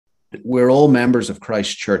we're all members of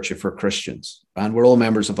Christ Church if we're Christians, and we're all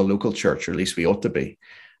members of a local church, or at least we ought to be.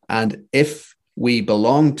 And if we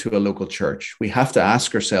belong to a local church, we have to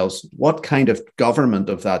ask ourselves, what kind of government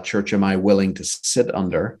of that church am I willing to sit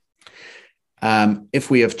under? If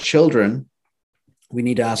we have children, we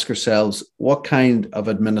need to ask ourselves, what kind of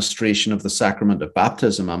administration of the sacrament of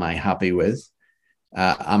baptism am I happy with?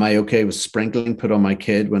 Am I okay with sprinkling put on my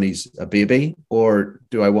kid when he's a baby? Or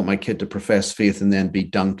do I want my kid to profess faith and then be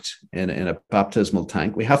dunked in a baptismal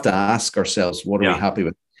tank? We have to ask ourselves, what are we happy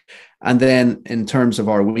with? And then in terms of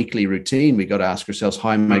our weekly routine, we got to ask ourselves,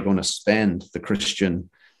 how am I going to spend the Christian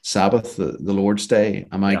Sabbath, the Lord's Day?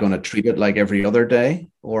 Am I going to treat it like every other day,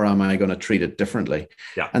 or am I going to treat it differently?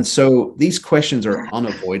 And so these questions are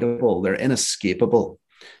unavoidable. They're inescapable.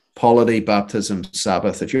 Polity, baptism,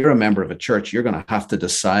 Sabbath. If you're a member of a church, you're going to have to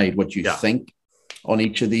decide what you think on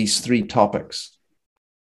each of these three topics.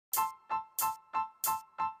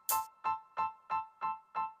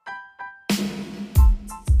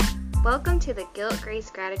 Welcome to the Guilt, Grace,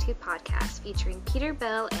 Gratitude podcast featuring Peter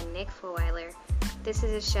Bell and Nick Fulweiler. This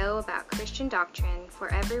is a show about Christian doctrine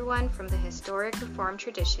for everyone from the historic Reformed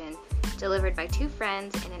tradition, delivered by two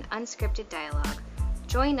friends in an unscripted dialogue.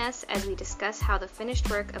 Join us as we discuss how the finished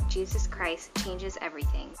work of Jesus Christ changes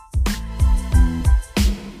everything.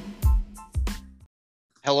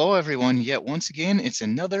 Hello, everyone. Yet once again, it's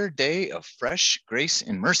another day of fresh grace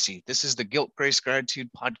and mercy. This is the Guilt, Grace, Gratitude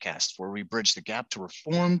podcast, where we bridge the gap to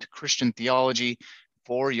Reformed Christian theology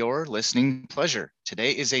for your listening pleasure.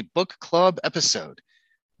 Today is a book club episode.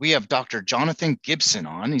 We have Dr. Jonathan Gibson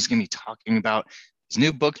on. He's going to be talking about his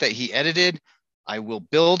new book that he edited, I Will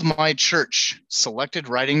Build My Church, Selected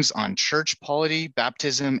Writings on Church Polity,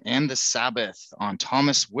 Baptism, and the Sabbath on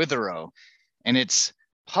Thomas Witherow. And it's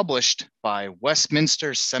published by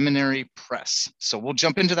Westminster Seminary Press. So we'll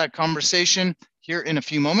jump into that conversation here in a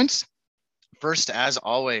few moments. First, as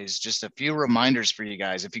always, just a few reminders for you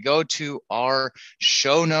guys. If you go to our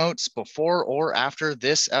show notes before or after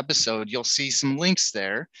this episode, you'll see some links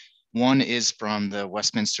there. One is from the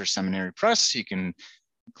Westminster Seminary Press. You can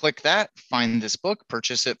click that, find this book,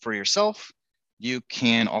 purchase it for yourself. You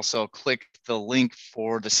can also click the link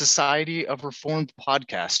for the Society of Reformed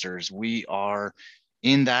Podcasters. We are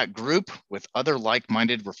in that group with other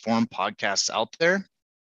like-minded Reformed podcasts out there.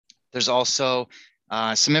 There's also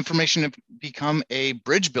some information to become a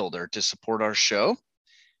bridge builder to support our show,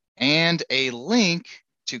 and a link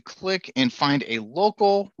to click and find a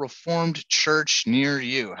local Reformed church near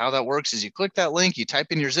you. How that works is you click that link, you type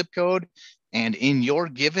in your zip code, and in your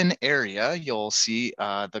given area, you'll see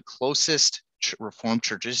the closest Reformed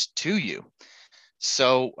churches to you.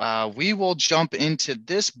 So we will jump into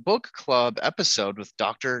this book club episode with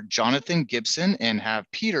Dr. Jonathan Gibson and have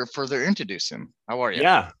Peter further introduce him. How are you?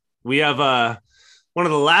 Yeah, we have one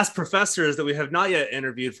of the last professors that we have not yet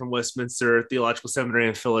interviewed from Westminster Theological Seminary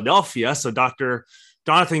in Philadelphia. So Dr.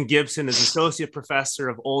 Jonathan Gibson is Associate Professor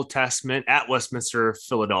of Old Testament at Westminster,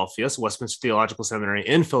 Philadelphia, so Westminster Theological Seminary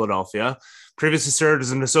in Philadelphia. Previously served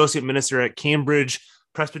as an Associate Minister at Cambridge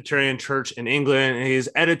Presbyterian Church in England, and he's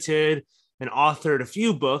edited and authored a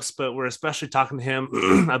few books, but we're especially talking to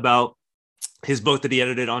him about his book that he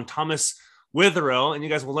edited on Thomas Witherow, and you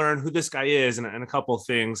guys will learn who this guy is and a couple of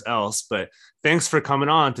things else. But thanks for coming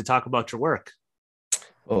on to talk about your work.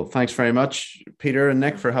 Well, thanks very much, Peter and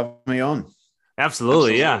Nick, for having me on.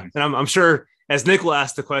 Absolutely. Yeah. And I'm sure as Nick will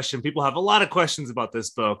ask the question, people have a lot of questions about this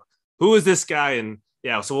book. Who is this guy? And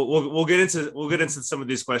yeah, so we'll get into some of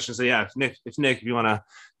these questions. So yeah, if Nick, if you want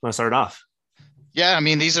to start off. Yeah, I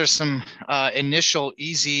mean, these are some initial,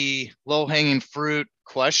 easy, low-hanging fruit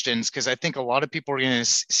questions, because I think a lot of people are going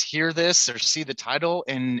to hear this or see the title,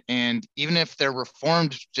 and even if they're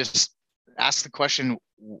Reformed, just ask the question,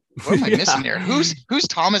 what am I missing here? Who's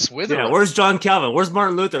Thomas Witherow? Yeah, where's John Calvin? Where's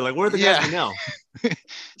Martin Luther? Like, where are the guys we know?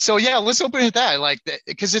 So yeah, let's open at that,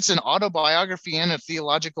 because it's an autobiography and a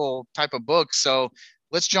theological type of book. So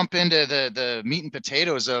let's jump into the meat and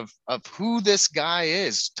potatoes of who this guy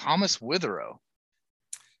is, Thomas Witherow.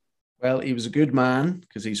 Well, he was a good man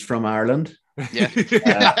because he's from Ireland. Yeah.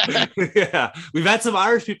 Yeah. We've had some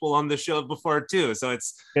Irish people on the show before too. So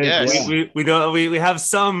it's, yes. we have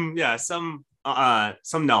some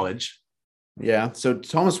knowledge. Yeah. So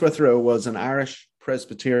Thomas Witherow was an Irish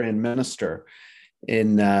Presbyterian minister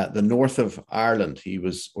in the north of Ireland. He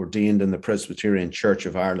was ordained in the Presbyterian Church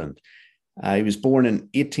of Ireland. He was born in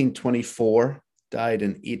 1824, died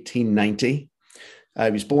in 1890.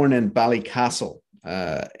 He was born in Ballycastle,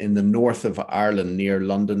 in the north of Ireland near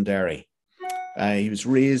Londonderry. He was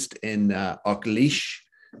raised in Aughleash,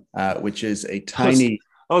 which is a tiny...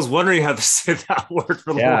 I was wondering how to say that word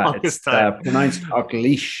for the longest time. Pronounced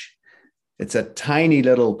Aughleash. It's a tiny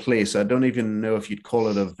little place. I don't even know if you'd call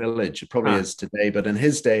it a village. It probably is today, but in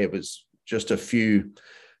his day, it was just a few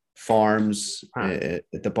farms at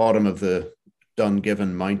the bottom of the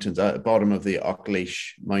Dungiven Mountains, at the bottom of the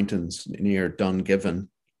Auchleash Mountains near Dungiven.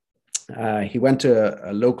 He went to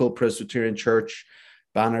a local Presbyterian church,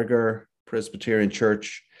 Banagher Presbyterian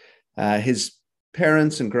Church. His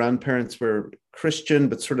parents and grandparents were Christian,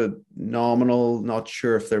 but sort of nominal, not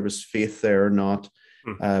sure if there was faith there or not.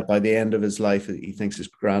 By the end of his life, he thinks his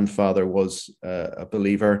grandfather was a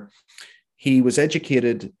believer. He was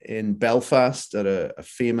educated in Belfast at a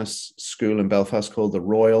famous school in Belfast called the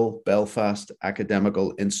Royal Belfast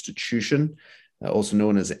Academical Institution, also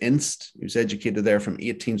known as INST. He was educated there from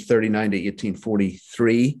 1839 to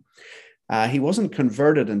 1843. He wasn't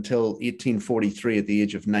converted until 1843 at the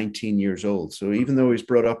age of 19 years old. So even though he was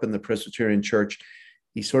brought up in the Presbyterian Church,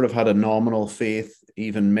 he sort of had a nominal faith,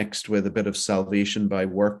 even mixed with a bit of salvation by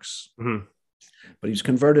works. But he was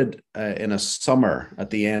converted in a summer at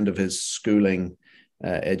the end of his schooling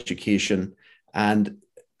education. And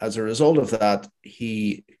as a result of that,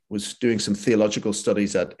 he was doing some theological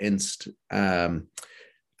studies at INST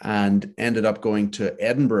and ended up going to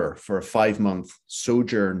Edinburgh for a 5-month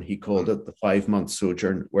sojourn. He called it the 5-month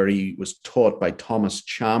sojourn, where he was taught by Thomas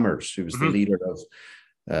Chalmers, who was the leader of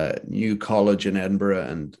New College in Edinburgh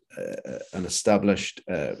and established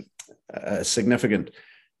a significant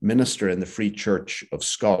minister in the Free Church of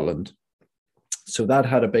Scotland. So that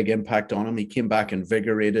had a big impact on him. He came back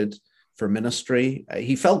invigorated for ministry.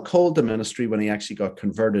 He felt called to ministry when he actually got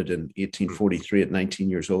converted in 1843 at 19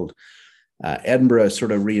 years old. Edinburgh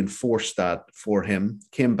sort of reinforced that for him.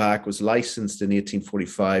 Came back, was licensed in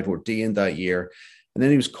 1845, ordained that year. And then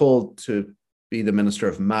he was called to be the minister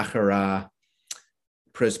of Maghera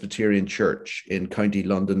Presbyterian Church in County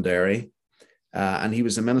Londonderry. And he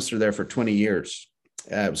was a minister there for 20 years.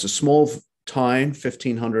 It was a small town,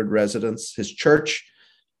 1,500 residents. His church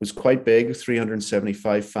was quite big,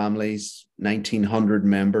 375 families, 1,900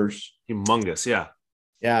 members. Humongous, yeah.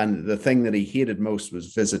 Yeah, and the thing that he hated most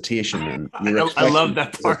was visitation. And I love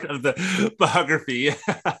that part of the biography.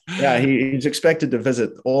 Yeah, he's expected to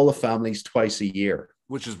visit all the families twice a year.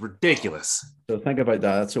 Which is ridiculous. So think about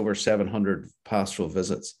that. That's over 700 pastoral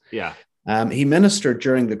visits. Yeah. He ministered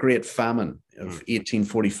during the Great Famine of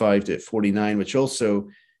 1845 to 49, which also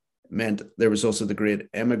meant there was also the Great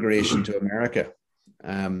Emigration to America.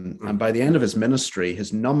 And by the end of his ministry,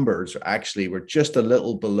 his numbers actually were just a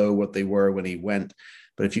little below what they were when he went.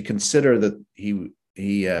 But if you consider that he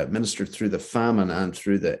ministered through the famine and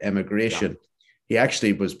through the emigration, he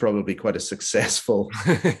actually was probably quite a successful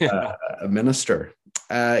minister.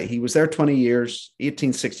 He was there 20 years.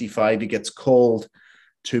 1865, he gets called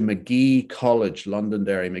to Magee College,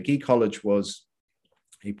 Londonderry. Magee College was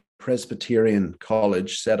a Presbyterian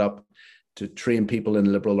college set up to train people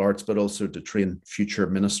in liberal arts, but also to train future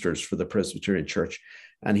ministers for the Presbyterian Church.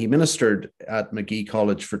 And he ministered at Magee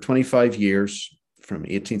College for 25 years, from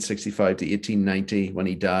 1865 to 1890, when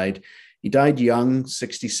he died. He died young,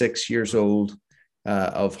 66 years old,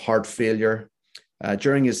 of heart failure.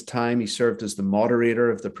 During his time, he served as the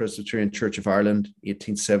moderator of the Presbyterian Church of Ireland,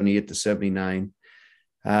 1878 to 79.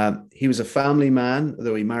 He was a family man,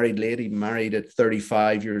 though he married late. He married at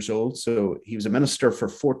 35 years old. So he was a minister for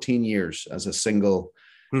 14 years as a single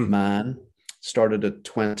man. Started at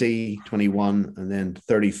 20, 21, and then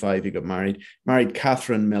 35, he got married. Married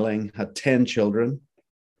Catherine Milling, had 10 children,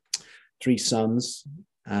 3 sons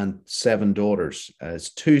and 7 daughters.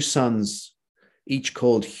 His 2 sons, each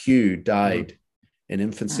called Hugh, died in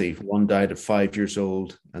infancy. One died at 5 years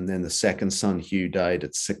old, and then the second son, Hugh, died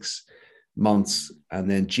at 6 months. And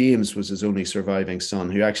then James was his only surviving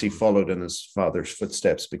son, who actually followed in his father's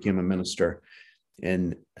footsteps, became a minister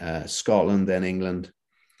in Scotland, then England,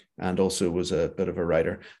 and also was a bit of a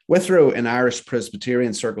writer. Witherow in Irish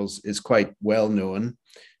Presbyterian circles is quite well known.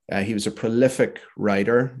 He was a prolific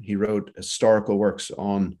writer. He wrote historical works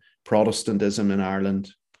on Protestantism in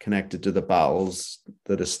Ireland, connected to the battles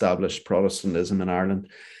that established Protestantism in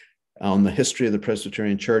Ireland, on the history of the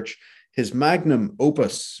Presbyterian Church. His magnum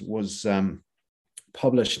opus was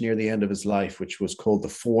published near the end of his life, which was called The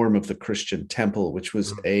Form of the Christian Temple, which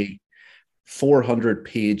was a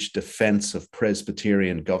 400-page defense of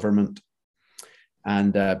Presbyterian government.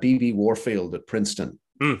 And B.B. Warfield at Princeton,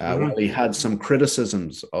 while he had some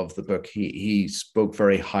criticisms of the book, he spoke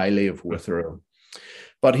very highly of Witherow.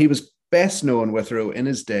 But he was best known, Witherow, in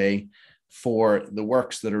his day for the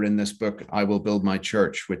works that are in this book, I Will Build My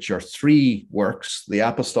Church, which are 3 works: The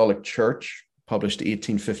Apostolic Church, published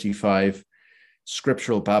 1855,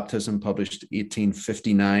 Scriptural Baptism, published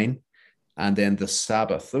 1859, and then the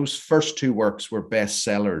Sabbath. Those first two works were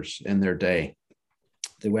bestsellers in their day.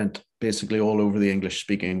 They went basically all over the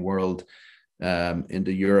English-speaking world,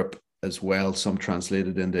 into Europe as well, some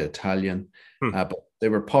translated into Italian. But they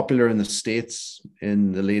were popular in the States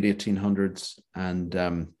in the late 1800s,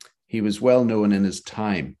 and he was well known in his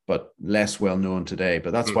time, but less well known today.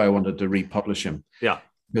 But that's why I wanted to republish him. Yeah.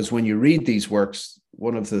 Because when you read these works,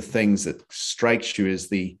 one of the things that strikes you is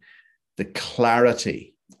the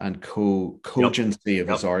clarity and cogency of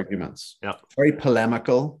his arguments. Very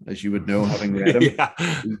polemical, as you would know, having read him.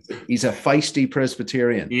 He's a feisty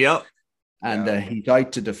Presbyterian. And he's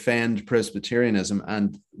out to defend Presbyterianism.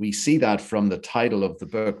 And we see that from the title of the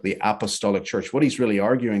book, The Apostolic Church. What he's really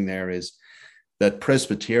arguing there is that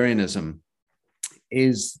Presbyterianism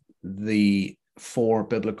is the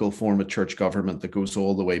biblical form of church government that goes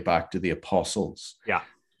all the way back to the apostles.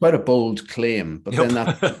 Quite a bold claim, but then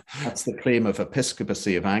that's the claim of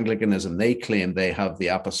episcopacy, of Anglicanism. They claim they have the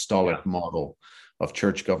apostolic model of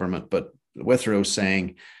church government, but Witherow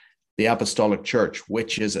saying the apostolic church,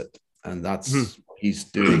 which is it? And that's what he's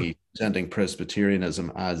doing. He's presenting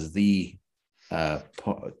Presbyterianism as the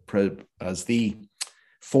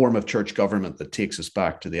form of church government that takes us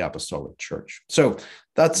back to the apostolic church. So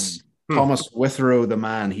that's Thomas Witherow, the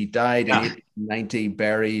man. He died in 1890,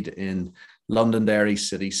 buried in Londonderry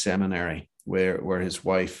City Seminary, where his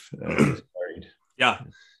wife is buried. Maybe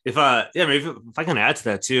if I can add to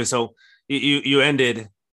that too. So you ended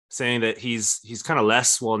saying that he's kind of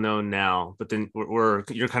less well known now, but then you're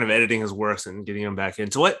kind of editing his works and getting him back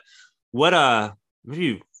in. So how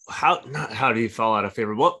do you fall out of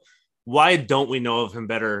favor? Why don't we know of him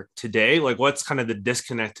better today? Like, what's kind of the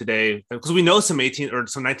disconnect today? Because we know some 18th or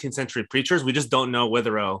some 19th century preachers, we just don't know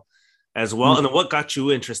Witherow as well. And then what got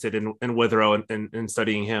you interested in Witherow and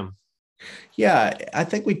studying him? Yeah, I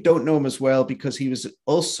think we don't know him as well because he was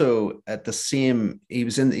also he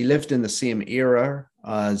lived in the same era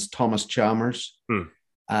as Thomas Chalmers,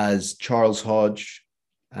 as Charles Hodge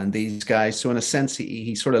and these guys. So in a sense,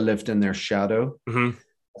 he sort of lived in their shadow.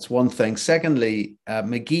 That's one thing. Secondly,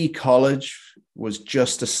 Magee College was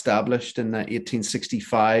just established in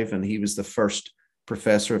 1865, and he was the first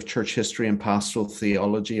professor of church history and pastoral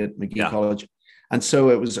theology at Magee College. And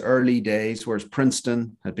so it was early days, whereas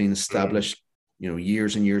Princeton had been established,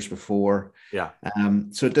 years and years before.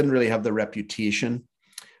 So it didn't really have the reputation.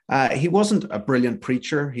 He wasn't a brilliant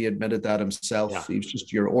preacher. He admitted that himself. He was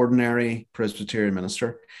just your ordinary Presbyterian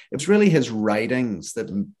minister. It was really his writings that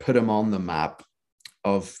put him on the map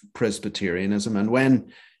of Presbyterianism. And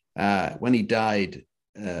when he died,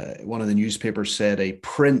 one of the newspapers said a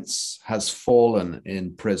prince has fallen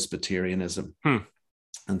in Presbyterianism.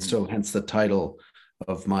 And so hence the title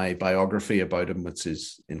of my biography about him, which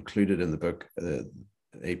is included in the book,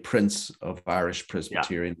 A Prince of Irish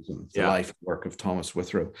Presbyterianism, the life work of Thomas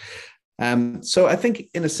Witherow. So I think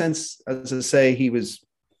in a sense, as I say, he was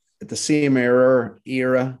at the same era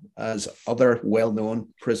as other well-known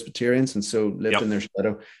Presbyterians, and so lived in their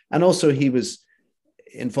shadow. And also he was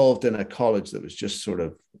involved in a college that was just sort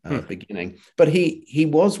of beginning. But he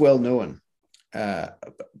was well known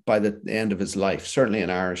by the end of his life, certainly in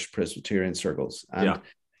Irish Presbyterian circles. And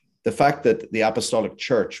the fact that the Apostolic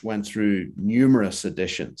Church went through numerous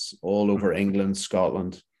editions all over England,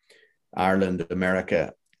 Scotland, Ireland,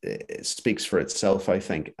 America, it speaks for itself, I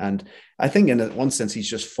think. And I think in one sense, he's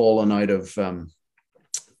just fallen out of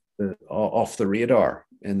off the radar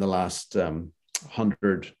in the last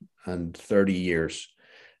 130 years.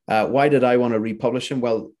 Why did I want to republish him?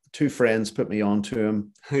 Well, two friends put me on to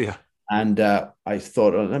him. And I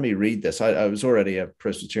thought, let me read this. I was already a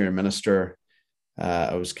Presbyterian minister.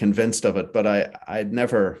 I was convinced of it, but I'd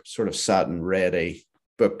never sort of sat and read a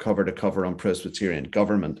book cover to cover on Presbyterian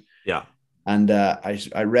government. And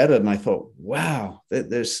I read it and I thought, wow,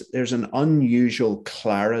 there's an unusual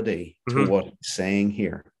clarity to what he's saying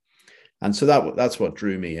here. And so that's what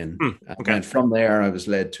drew me in. And from there, I was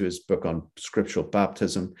led to his book on scriptural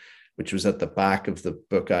baptism, which was at the back of the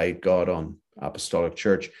book I got on Apostolic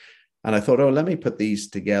Church. And I thought, let me put these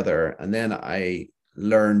together. And then I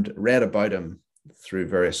read about him through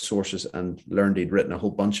various sources and learned he'd written a whole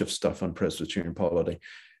bunch of stuff on Presbyterian polity.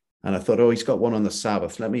 And I thought, he's got one on the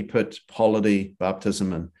Sabbath. Let me put polity,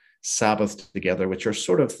 baptism, and Sabbath together, which are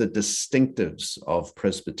sort of the distinctives of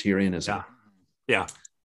Presbyterianism.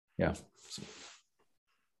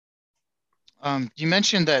 You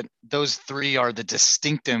mentioned that those three are the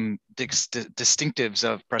distinctives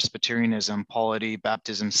of Presbyterianism: polity,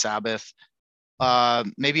 baptism, Sabbath.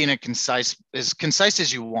 Maybe in as concise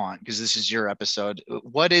as you want, because this is your episode.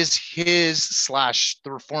 What is the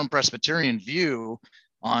Reformed Presbyterian view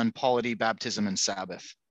on polity, baptism, and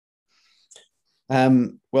Sabbath?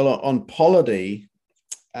 Well, on polity,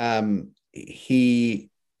 let me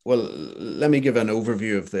give an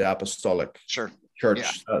overview of the apostolic church.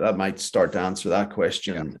 Yeah. That might start to answer that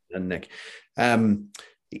question, Nick.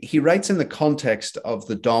 He writes in the context of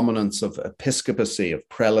the dominance of episcopacy, of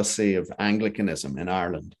prelacy, of Anglicanism in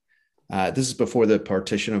Ireland. This is before the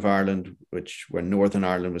partition of Ireland, when Northern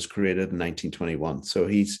Ireland was created in 1921. So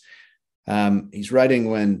he's writing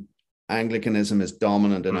when Anglicanism is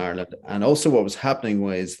dominant in Ireland. And also what was happening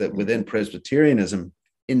was that within Presbyterianism,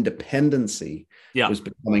 independency was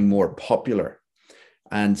becoming more popular.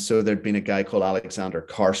 And so there'd been a guy called Alexander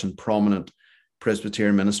Carson, prominent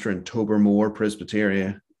Presbyterian minister in Tobermore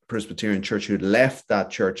Presbyterian Church, who'd left that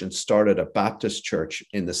church and started a Baptist church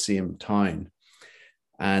in the same town.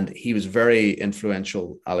 And he was very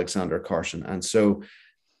influential, Alexander Carson. And so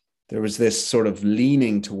there was this sort of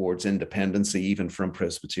leaning towards independency, even from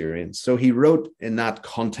Presbyterians. So he wrote in that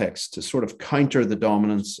context to sort of counter the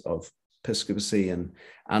dominance of episcopacy and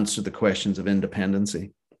answer the questions of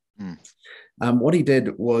independency. What he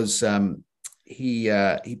did was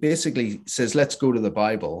he basically says, let's go to the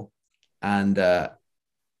Bible and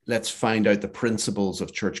let's find out the principles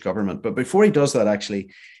of church government. But before he does that,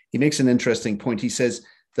 actually, he makes an interesting point. He says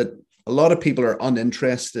that a lot of people are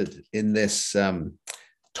uninterested in this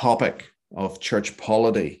topic of church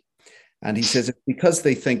polity. And he says it's because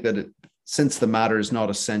they think that since the matter is not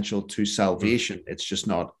essential to salvation, it's just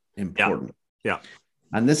not important. Yeah.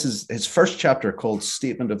 And this is his first chapter, called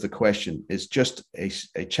Statement of the Question, is just a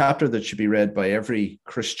chapter that should be read by every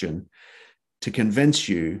Christian to convince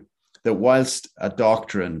you that whilst a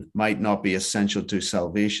doctrine might not be essential to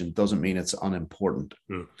salvation, doesn't mean it's unimportant.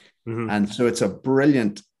 Mm-hmm. And so it's a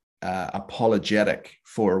brilliant apologetic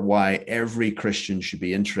for why every Christian should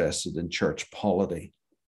be interested in church polity.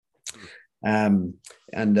 And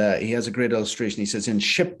he has a great illustration. He says, in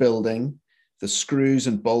shipbuilding, the screws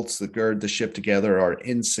and bolts that gird the ship together are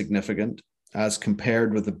insignificant as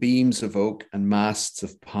compared with the beams of oak and masts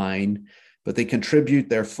of pine, but they contribute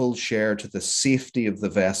their full share to the safety of the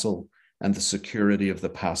vessel and the security of the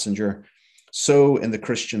passenger. So in the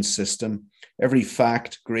Christian system, every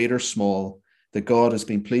fact, great or small, that God has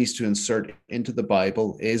been pleased to insert into the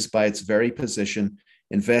Bible is, by its very position,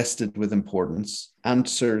 invested with importance,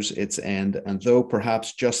 answers its end, and though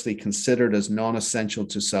perhaps justly considered as non-essential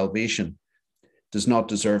to salvation, does not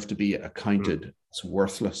deserve to be accounted as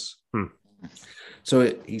worthless.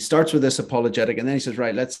 So he starts with this apologetic, and then he says,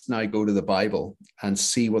 right, let's now go to the Bible and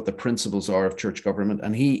see what the principles are of church government.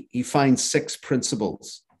 And he finds 6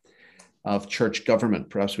 principles of church government.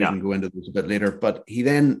 Perhaps we can go into this a bit later, but he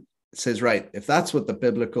then says, right, if that's what the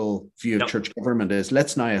biblical view of church government is,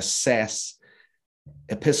 let's now assess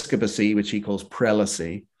episcopacy, which he calls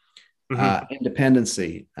prelacy,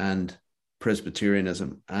 independency, and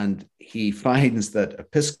Presbyterianism. And he finds that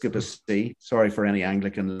episcopacy, sorry for any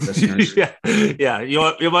Anglican listeners. You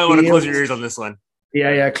might want to close your ears on this one.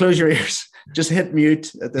 Close your ears. Just hit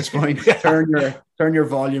mute at this point. Turn your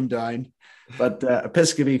volume down. But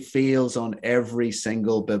episcopacy fails on every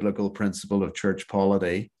single biblical principle of church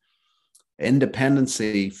polity.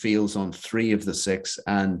 Independency fails on 3 of the 6,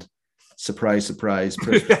 and surprise, surprise,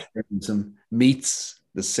 Presbyterianism meets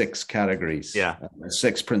the 6 categories.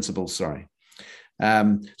 6 principles, sorry.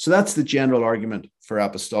 So that's the general argument for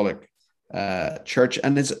apostolic church.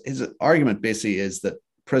 And his argument basically is that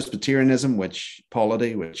Presbyterianism, which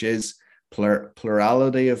is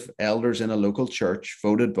plurality of elders in a local church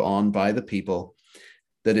voted on by the people,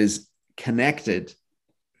 that is connected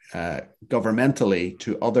governmentally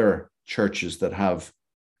to other churches that have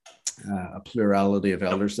a plurality of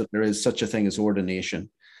elders, that there is such a thing as ordination,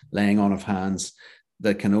 laying on of hands,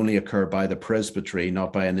 that can only occur by the presbytery,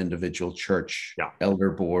 not by an individual church, elder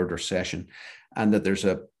board or session. And that there's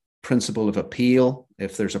a principle of appeal.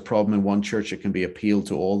 If there's a problem in one church, it can be appealed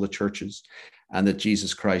to all the churches. And that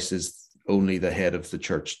Jesus Christ is only the head of the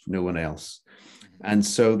church, no one else. And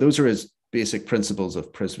so those are his basic principles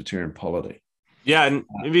of Presbyterian polity. Yeah, and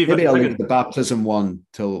maybe I'll leave the baptism one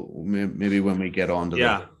till maybe when we get on to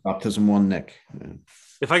the baptism one, Nick.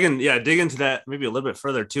 If I can, dig into that maybe a little bit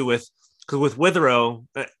further too, because with Witherow,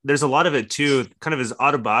 there's a lot of it too, kind of his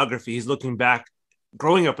autobiography. He's looking back,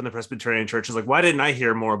 growing up in the Presbyterian church, is like, why didn't I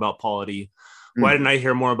hear more about polity? Why didn't I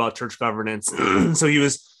hear more about church governance? So I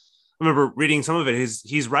remember reading some of it.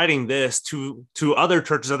 He's writing this to other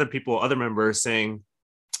churches, other people, other members, saying,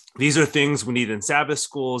 these are things we need in Sabbath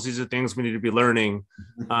schools. These are things we need to be learning.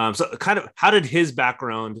 So kind of, how did his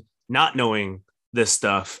background, not knowing this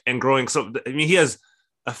stuff and growing? So, I mean, he has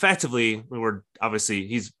effectively,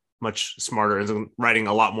 he's much smarter and writing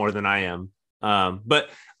a lot more than I am. But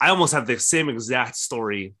I almost have the same exact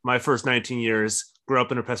story. My first 19 years, grew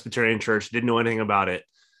up in a Presbyterian church, didn't know anything about it,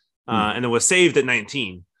 and then was saved at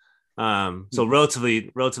 19. So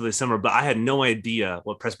relatively similar, but I had no idea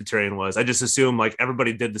what Presbyterian was. I just assumed like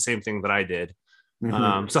everybody did the same thing that I did.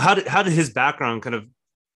 So how did his background kind of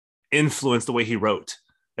influence the way he wrote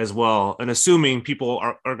as well? And assuming people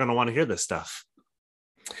are going to want to hear this stuff.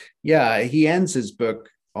 Yeah, he ends his book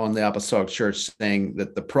on the Apostolic Church saying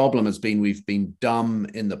that the problem has been we've been dumb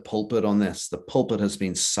in the pulpit on this. The pulpit has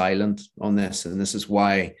been silent on this. And this is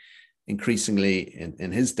why increasingly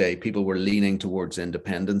in his day, people were leaning towards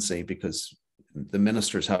independency because the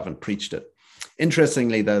ministers haven't preached it.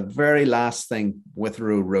 Interestingly, the very last thing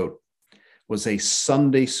Witherow wrote was a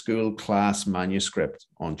Sunday school class manuscript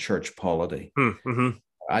on church polity. Mm-hmm.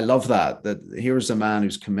 I love that here's a man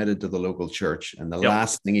who's committed to the local church. And the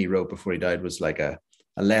last thing he wrote before he died was like a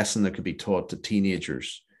lesson that could be taught to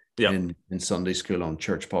teenagers in Sunday school on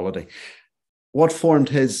church polity. What formed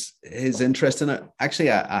his interest in it? Actually,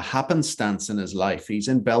 a happenstance in his life. He's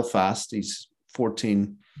in Belfast. He's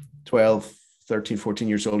 13, 14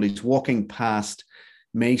 years old. He's walking past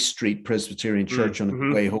May Street Presbyterian Church on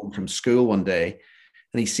his way home from school one day.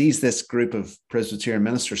 And he sees this group of Presbyterian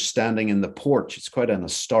ministers standing in the porch. It's quite an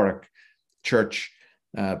historic church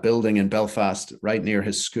building in Belfast, right near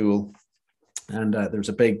his school. And there's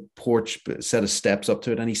a big porch, set of steps up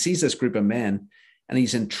to it. And he sees this group of men and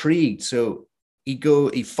he's intrigued. So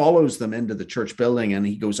he follows them into the church building and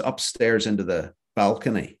he goes upstairs into the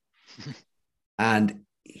balcony. And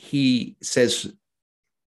he says,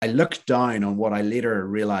 I looked down on what I later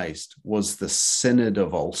realized was the Synod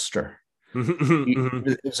of Ulster.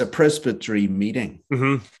 It was a presbytery meeting.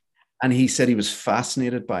 And he said he was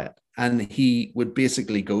fascinated by it. And he would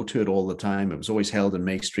basically go to it all the time. It was always held in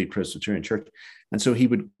May Street Presbyterian Church. And so he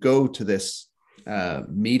would go to this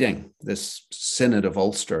meeting, this Synod of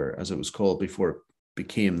Ulster, as it was called before it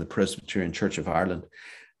became the Presbyterian Church of Ireland.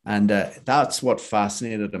 And that's what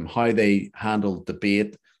fascinated him, how they handled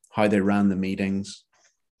debate, how they ran the meetings.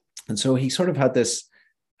 And so he sort of had this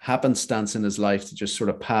happenstance in his life to just sort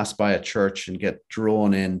of pass by a church and get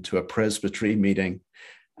drawn into a presbytery meeting.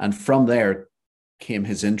 And from there came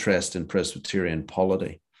his interest in Presbyterian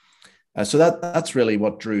polity. So that's really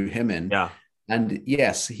what drew him in. Yeah. And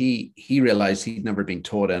yes, he realized he'd never been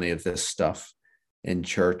taught any of this stuff in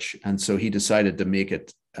church. And so he decided to make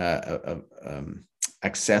it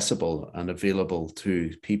accessible and available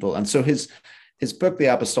to people. And so his book, The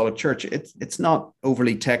Apostolic Church, it's not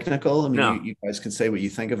overly technical. I mean, you guys can say what you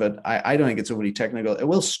think of it. I don't think it's overly technical. It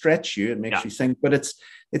will stretch you. It makes you think, but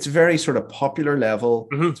it's very sort of popular level.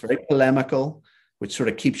 It's very polemical, which sort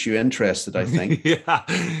of keeps you interested, I think. The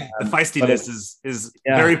feistiness is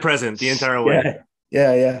very present the entire way.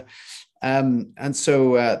 Yeah. And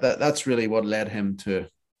so that's really what led him to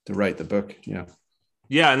write the book.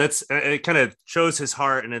 Yeah, and it kind of shows his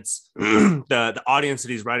heart, and it's the audience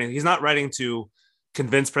that he's writing. He's not writing to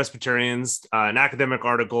convince Presbyterians, an academic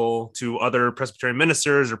article to other Presbyterian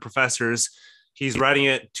ministers or professors. He's writing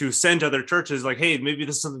it to send to other churches like, hey, maybe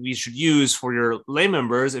this is something we should use for your lay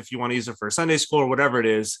members if you want to use it for Sunday school or whatever it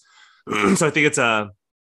is. So I think it's a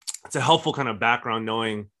helpful kind of background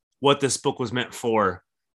knowing what this book was meant for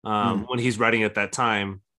when he's writing at that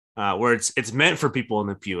time. Where it's meant for people in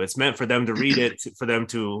the pew. It's meant for them to read it, for them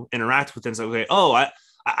to interact with it and say, okay,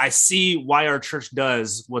 I see why our church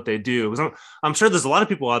does what they do. Because I'm sure there's a lot of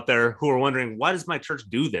people out there who are wondering, why does my church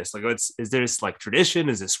do this? Like, is this like tradition?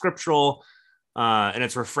 Is it scriptural? And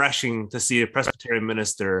it's refreshing to see a Presbyterian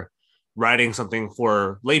minister writing something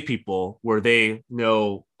for lay people where they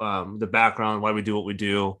know the background, why we do what we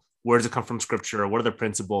do, where does it come from scripture, what are the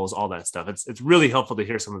principles, all that stuff. It's really helpful to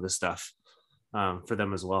hear some of this stuff for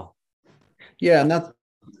them as well. Yeah, and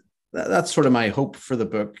that's sort of my hope for the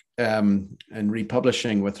book and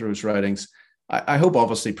republishing Witherow's writings. I hope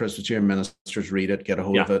obviously Presbyterian ministers read it, get a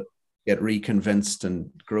hold of it, get reconvinced and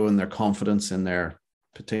grow in their confidence in their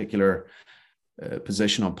particular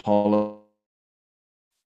position on polity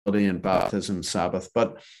and baptism, Sabbath.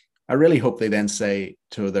 But I really hope they then say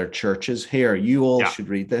to their churches, here, you all should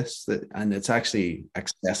read this, and it's actually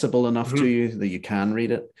accessible enough to you that you can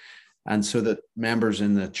read it. And so that members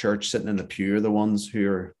in the church sitting in the pew are the ones who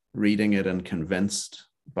are reading it and convinced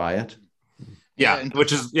by it. Yeah,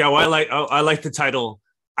 which is I like the title,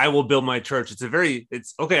 I Will Build My Church.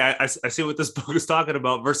 It's okay. I see what this book is talking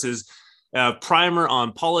about versus primer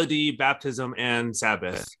on polity, baptism, and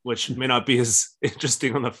Sabbath, which may not be as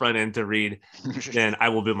interesting on the front end to read than I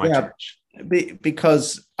Will Build My Church.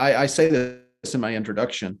 Because I say this in my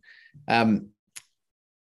introduction.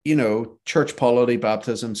 church polity,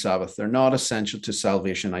 baptism, Sabbath, they're not essential to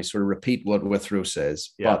salvation. I sort of repeat what Witherow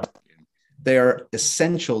says, but they're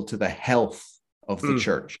essential to the health of the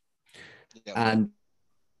church. Yeah. And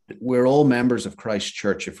we're all members of Christ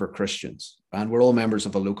Church if we're Christians, and we're all members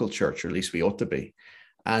of a local church, or at least we ought to be.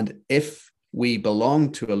 And if we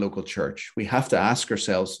belong to a local church, we have to ask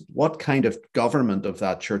ourselves, what kind of government of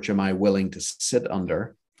that church am I willing to sit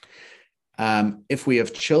under? If we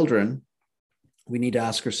have children, we need to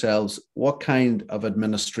ask ourselves, what kind of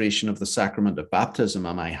administration of the sacrament of baptism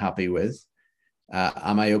am I happy with?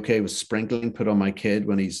 Am I okay with sprinkling put on my kid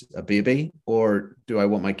when he's a baby? Or do I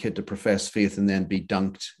want my kid to profess faith and then be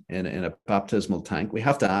dunked in a baptismal tank? We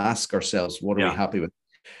have to ask ourselves, what are we happy with?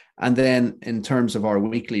 And then in terms of our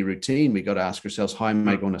weekly routine, we got to ask ourselves, how am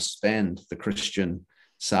I going to spend the Christian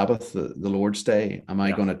Sabbath, the Lord's Day? Am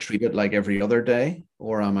I going to treat it like every other day,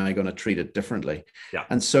 or am I going to treat it differently? Yeah.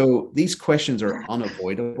 And so these questions are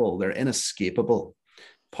unavoidable. They're inescapable.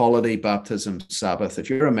 Polity, baptism, Sabbath. If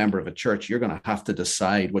you're a member of a church, you're going to have to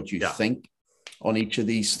decide what you think on each of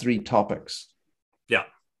these three topics. Yeah.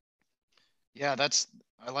 Yeah,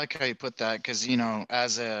 I like how you put that, because,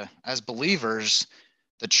 as believers,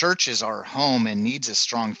 the church is our home and needs a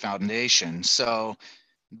strong foundation. So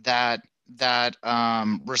that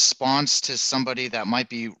response to somebody that might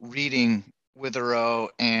be reading Witherow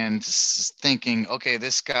and thinking, okay,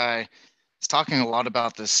 this guy is talking a lot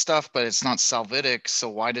about this stuff, but it's not salvific, so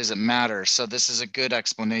why does it matter? So this is a good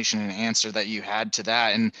explanation and answer that you had to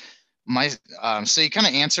that. And so you kind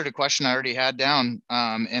of answered a question I already had down.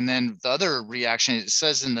 And then the other reaction, it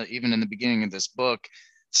says even in the beginning of this book,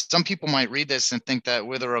 some people might read this and think that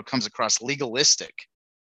Witherow comes across legalistic.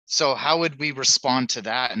 So how would we respond to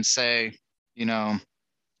that and say,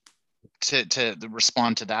 to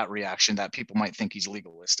respond to that reaction that people might think he's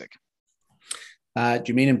legalistic? Do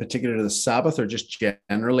you mean in particular to the Sabbath, or just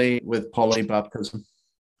generally with polity baptism?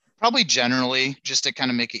 Probably generally, just to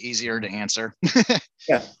kind of make it easier to answer.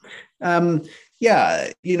 His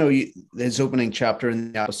opening chapter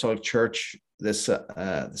in the Apostolic Church, this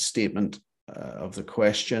statement of the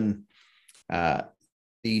question,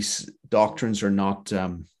 these doctrines are not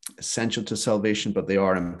essential to salvation, but they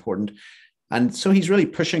are important. And so he's really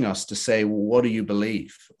pushing us to say, well, what do you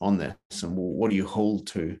believe on this, and what do you hold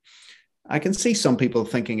to? I can see some people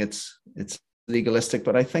thinking it's legalistic,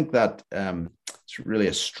 but I think that it's really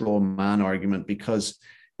a straw man argument, because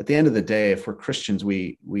at the end of the day, if we're Christians,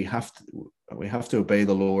 we have to obey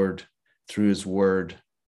the Lord through his word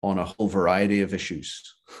on a whole variety of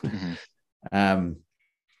issues. Mm-hmm.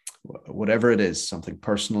 Whatever it is, something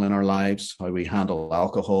personal in our lives, how we handle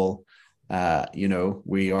alcohol.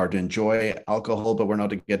 We are to enjoy alcohol, but we're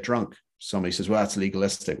not to get drunk. Somebody says, well, that's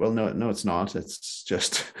legalistic. Well, no, it's not. It's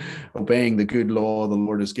just obeying the good law the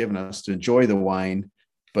Lord has given us to enjoy the wine,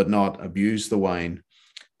 but not abuse the wine.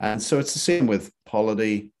 And so it's the same with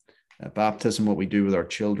polity, baptism, what we do with our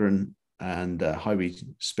children, and how we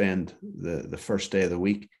spend the first day of the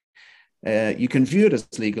week. You can view it as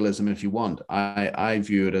legalism if you want. I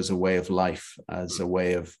view it as a way of life, as a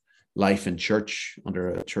way of life in church,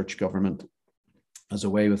 under a church government, as a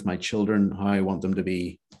way with my children, how I want them to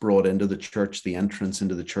be brought into the church, the entrance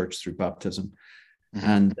into the church through baptism, mm-hmm.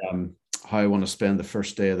 and how I want to spend the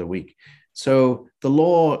first day of the week. So the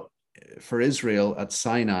law for Israel at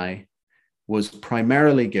Sinai was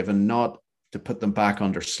primarily given not to put them back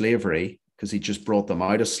under slavery, because he just brought them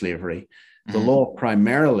out of slavery. Mm-hmm. The law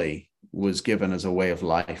primarily was given as a way of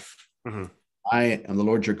life. Mm-hmm. I am the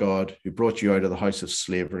Lord your God, who brought you out of the house of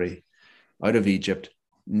slavery, out of Egypt.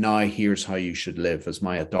 Now here's how you should live as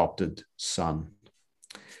my adopted son.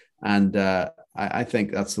 And I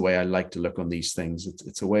think that's the way I like to look on these things.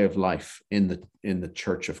 It's a way of life in the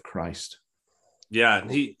Church of Christ. Yeah,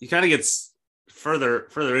 he kind of gets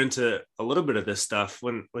further into a little bit of this stuff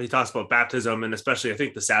when he talks about baptism, and especially I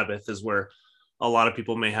think the Sabbath is where a lot of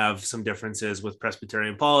people may have some differences with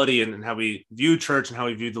Presbyterian polity and how we view church and how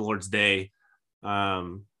we view the Lord's Day.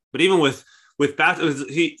 But even with baptism,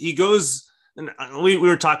 he goes. And we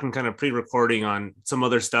were talking kind of pre-recording on some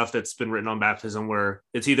other stuff that's been written on baptism, where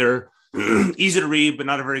it's either easy to read, but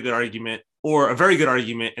not a very good argument, or a very good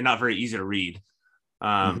argument and not very easy to read.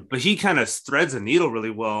 But he kind of threads a needle really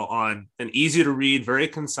well on an easy to read, very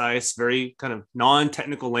concise, very kind of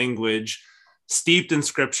non-technical language, steeped in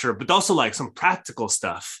scripture, but also like some practical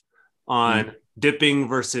stuff on dipping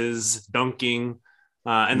versus dunking.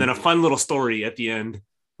 And then a fun little story at the end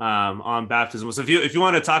on baptism. So if you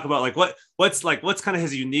want to talk about like what's kind of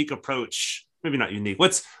his unique approach, maybe not unique,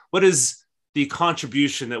 what is the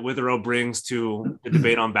contribution that Witherow brings to the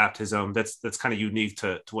debate on baptism that's kind of unique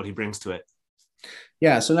to what he brings to it?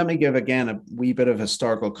 Yeah, so let me give again a wee bit of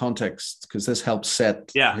historical context, because this helps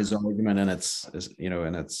set his argument in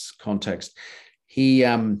its context.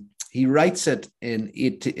 He writes it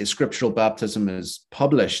in Scriptural Baptism is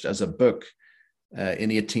published as a book in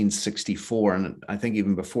 1864, and I think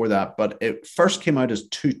even before that, but it first came out as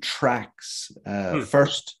 2 tracts.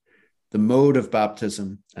 First, the mode of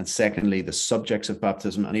baptism, and secondly, the subjects of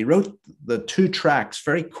baptism. And he wrote the 2 tracts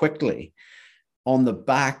very quickly on the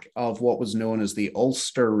back of what was known as the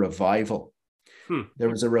Ulster Revival. There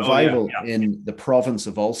was a revival in the province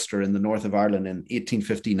of Ulster in the north of Ireland in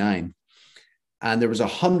 1859, and there was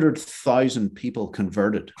 100,000 people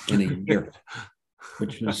converted in a year,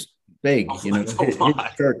 which was big.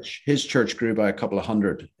 His church grew by a couple of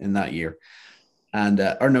hundred in that year. And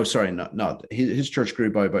his church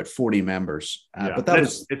grew by about 40 members. But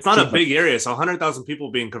it's not a big area, so 100,000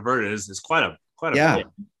 people being converted is quite a big.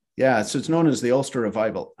 Yeah, so it's known as the Ulster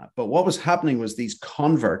Revival. But what was happening was these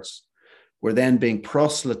converts were then being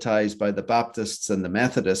proselytized by the Baptists and the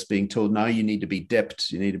Methodists, being told, now you need to be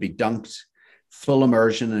dipped, you need to be dunked, full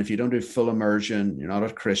immersion. And if you don't do full immersion, you're not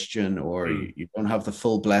a Christian, or you don't have the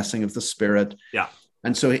full blessing of the Spirit. Yeah.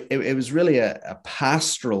 And so it was really a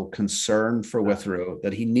pastoral concern for Witherow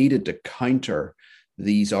that he needed to counter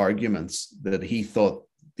these arguments that he thought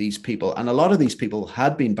these people, and a lot of these people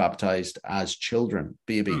had been baptized as children,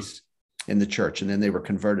 babies in the church, and then they were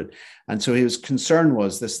converted. And so his concern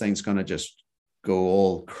was, this thing's going to just go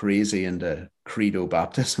all crazy into credo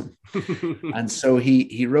baptism. And so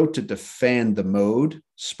he wrote to defend the mode,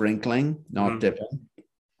 sprinkling, not dipping.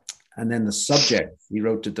 And then the subject, he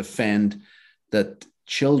wrote to defend that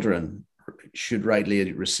children should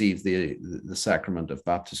rightly receive the sacrament of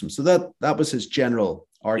baptism. So that was his general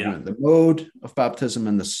argument, the mode of baptism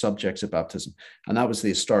and the subjects of baptism. And that was the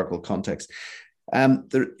historical context.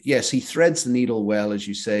 He threads the needle well, as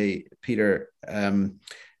you say, Peter.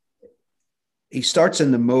 He starts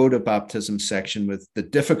in the mode of baptism section with the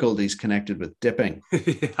difficulties connected with dipping.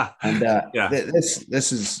 This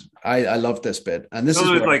is, I love this bit. And this is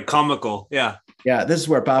like comical. Yeah. Yeah. This is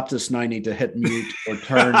where Baptists now need to hit mute or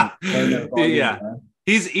turn their volume.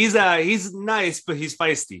 He's nice, but he's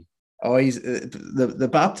feisty. Oh, the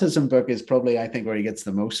baptism book is probably, I think, where he gets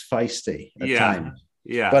the most feisty at times.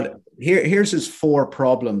 Yeah. But here's his 4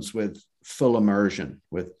 problems with full immersion,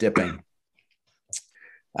 with dipping.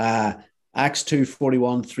 Acts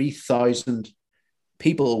 2:41, 3,000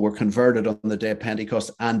 people were converted on the day of Pentecost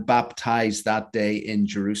and baptized that day in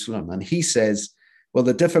Jerusalem. And he says, well,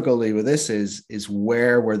 the difficulty with this is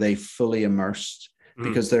where were they fully immersed?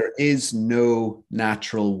 Because there is no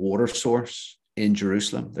natural water source in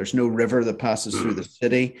Jerusalem. There's no river that passes through the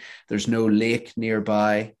city. There's no lake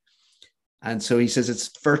nearby. And so he says it's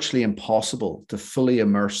virtually impossible to fully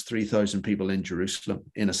immerse 3,000 people in Jerusalem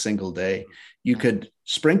in a single day. You could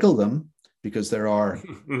sprinkle them because there's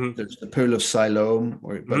the pool of Siloam,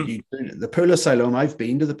 the pool of Siloam, I've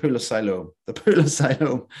been to the pool of Siloam. The pool of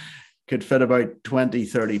Siloam could fit about 20,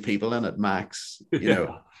 30 people in it max,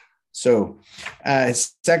 know. So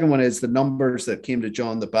second one is the numbers that came to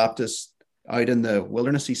John the Baptist out in the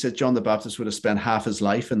wilderness. He said John the Baptist would have spent half his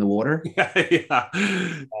life in the water.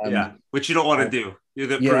 Which you don't want to do. You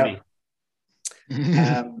get pretty.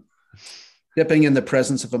 Dipping in the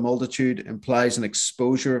presence of a multitude implies an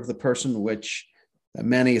exposure of the person, which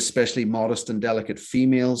many, especially modest and delicate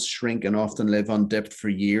females, shrink and often live undipped for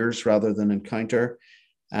years rather than encounter.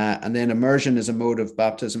 And then immersion is a mode of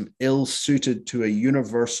baptism ill-suited to a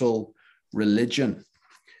universal religion.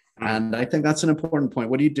 And I think that's an important point.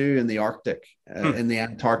 What do you do in the Arctic, in the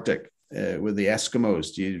Antarctic, with the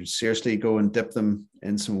Eskimos? Do you seriously go and dip them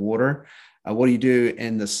in some water? What do you do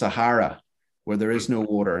in the Sahara, where there is no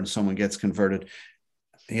water and someone gets converted?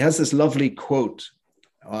 He has this lovely quote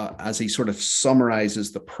as he sort of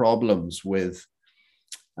summarizes the problems with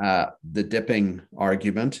the dipping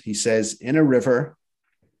argument. He says, in a river,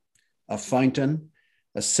 a fountain,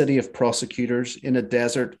 a city of prosecutors, in a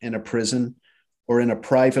desert, in a prison, or in a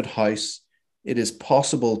private house, it is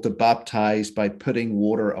possible to baptize by putting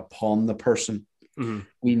water upon the person.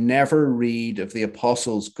 We never read of the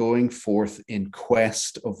apostles going forth in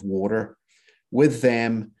quest of water. With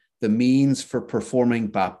them, the means for performing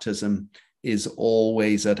baptism is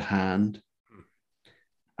always at hand.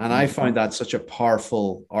 And I find that such a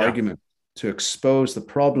powerful argument to expose the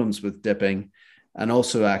problems with dipping, and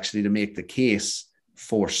also actually to make the case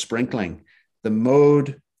for sprinkling. The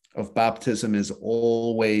mode of baptism is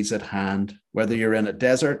always at hand, whether you're in a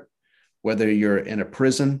desert, whether you're in a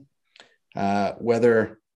prison,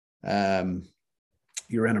 whether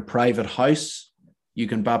you're in a private house, you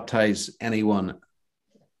can baptize anyone,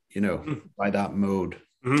 by that mode.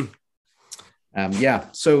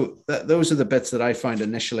 So those are the bits that I find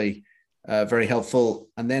initially very helpful.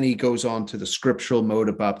 And then he goes on to the scriptural mode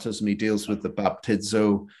of baptism. He deals with the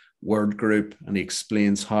baptizo word group, and he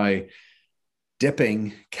explains how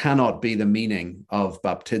dipping cannot be the meaning of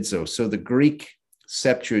baptizo. So the Greek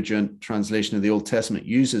Septuagint translation of the Old Testament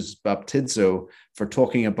uses baptizo for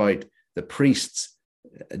talking about the priests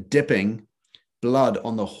dipping blood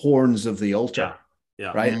on the horns of the altar.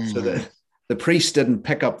 Right. So the priest didn't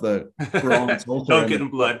pick up the bronze altar in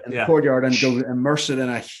the courtyard and go immerse it in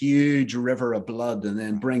a huge river of blood and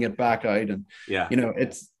then bring it back out. And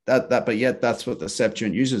it's that, but yet that's what the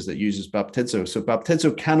Septuagint uses, that uses baptizo. So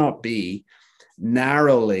baptizo cannot be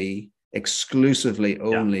narrowly, exclusively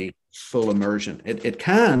only full immersion. It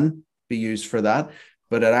can be used for that,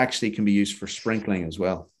 but it actually can be used for sprinkling as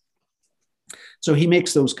well. So he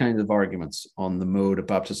makes those kinds of arguments on the mode of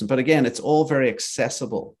baptism. But again, it's all very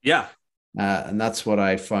accessible. And that's what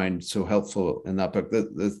I find so helpful in that book.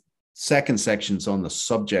 The second section's on the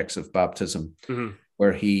subjects of baptism,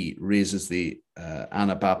 where he raises the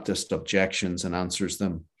Anabaptist objections and answers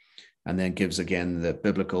them, and then gives again the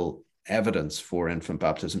biblical evidence for infant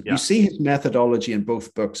baptism. You see his methodology in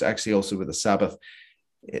both books, actually also with the Sabbath.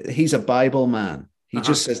 He's a Bible man. He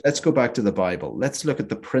just says, let's go back to the Bible. Let's look at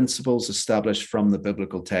the principles established from the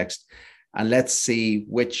biblical text, and let's see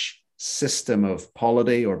which system of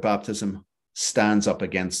polity or baptism stands up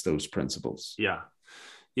against those principles. And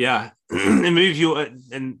maybe if you,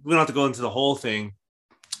 and we don't have to go into the whole thing,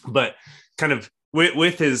 but kind of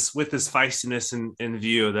with his feistiness in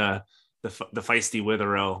view, the feisty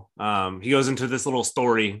Witherow, he goes into this little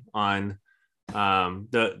story on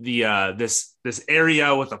this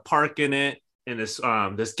area with a park in it, and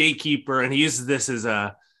this gatekeeper, and he uses this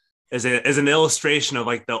as an illustration of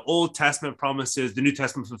like the Old Testament promises, the New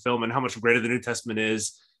Testament fulfillment, how much greater the New Testament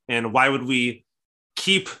is, and why would we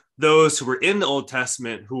keep those who were in the Old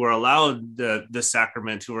Testament, who are allowed the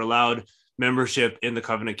sacrament, who are allowed membership in the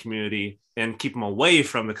covenant community, and keep them away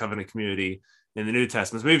from the covenant community in the New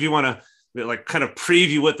Testament. So maybe if you want to like kind of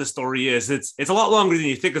preview what the story is, it's a lot longer than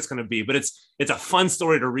you think it's going to be, but it's a fun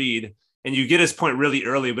story to read. And you get his point really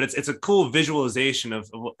early, but it's a cool visualization of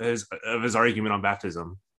his argument on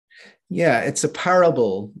baptism. Yeah, it's a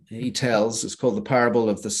parable he tells. It's called the parable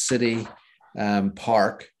of the city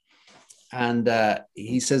park. And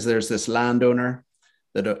he says there's this landowner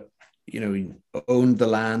that, he owned the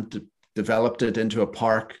land, developed it into a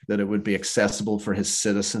park that it would be accessible for his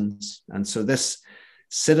citizens. And so this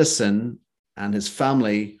citizen and his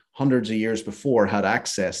family hundreds of years before had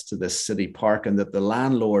access to this city park, and that the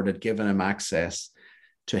landlord had given him access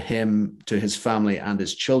to him, to his family and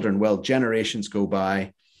his children. Well, generations go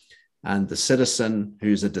by, and the citizen,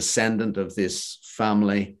 who's a descendant of this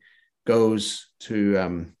family, goes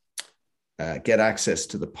to get access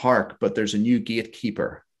to the park, but there's a new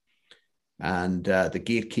gatekeeper. And the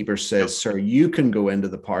gatekeeper says, "Sir, you can go into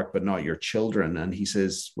the park, but not your children." And he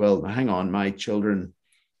says, "Well, hang on, my children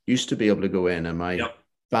used to be able to go in, and my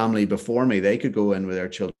family before me, they could go in with their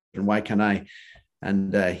children. Why can't I?"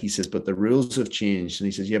 And he says, "But the rules have changed." And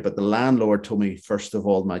he says, "Yeah, but the landlord told me, first of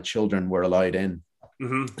all, my children were allowed in."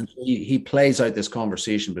 And so he plays out this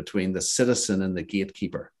conversation between the citizen and the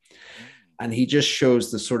gatekeeper. And he just shows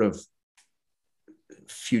the sort of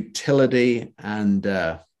futility and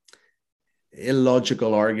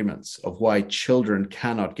illogical arguments of why children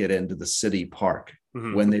cannot get into the city park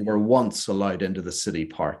when they were once allowed into the city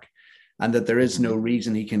park. And that there is no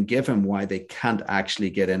reason he can give him why they can't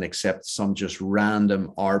actually get in, except some just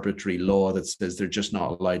random arbitrary law that says they're just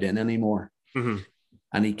not allowed in anymore.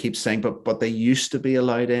 And he keeps saying, but they used to be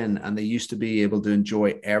allowed in, and they used to be able to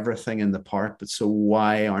enjoy everything in the park. But so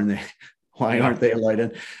why aren't they allowed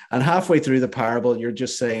in? And halfway through the parable, you're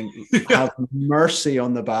just saying, have mercy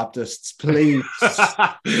on the Baptists, please.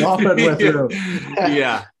 Stop it,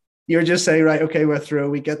 Witherow. You're just saying, right, okay, we're through.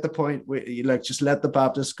 We get the point. Just let the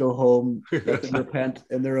Baptists go home, let them repent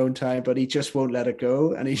in their own time. But he just won't let it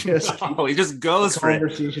go, and he just goes for it.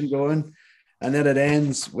 Conversation going, and then it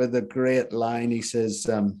ends with a great line. He says,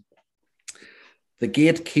 "The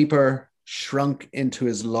gatekeeper shrunk into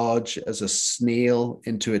his lodge as a snail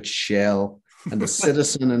into its shell, and the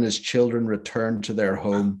citizen and his children returned to their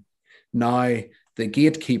home. Now the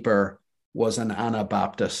gatekeeper was an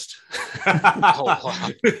Anabaptist."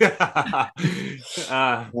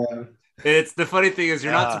 It's the funny thing is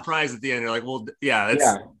you're not surprised at the end. You're like, well,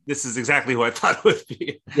 this is exactly what I thought it would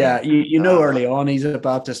be. Early on he's a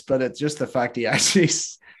Baptist, but it's just the fact he actually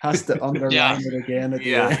has to underline it again at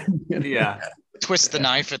the end. Twist the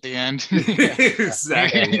knife at the end.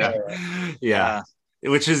 Exactly.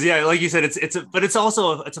 Which is like you said, but it's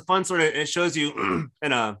also a fun sort of, it shows you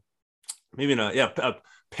in a maybe in a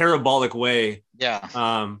parabolic way.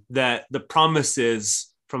 Yeah. That the promises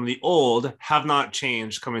from the old have not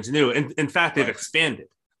changed coming to new. And in fact, they've expanded.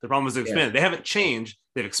 The promises have expanded. They haven't changed.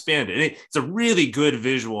 They've expanded. And it's a really good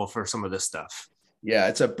visual for some of this stuff. Yeah,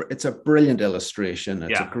 it's a brilliant illustration.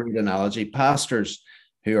 It's a great analogy. Pastors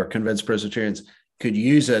who are convinced Presbyterians could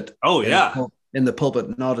use it. Oh, yeah. In the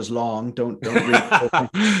pulpit, not as long. Don't read,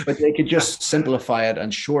 but they could just simplify it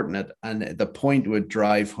and shorten it, and the point would be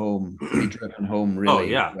driven home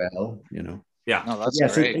really well. Yeah, no,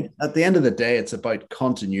 that's great. At the end of the day, it's about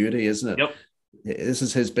continuity, isn't it? Yep. This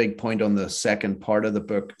is his big point on the second part of the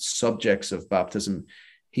book, Subjects of Baptism.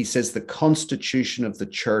 He says the constitution of the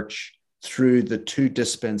church through the two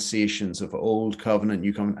dispensations of Old Covenant,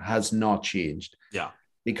 New Covenant has not changed. Yeah,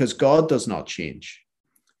 because God does not change.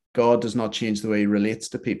 God does not change the way he relates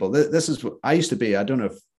to people. This is what I used to be. I don't know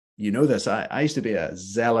if you know this. I used to be a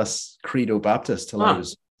zealous Credo Baptist till I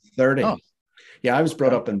was 30. Oh. Yeah, I was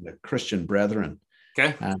brought up in the Christian Brethren.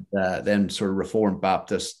 Okay. And then sort of Reformed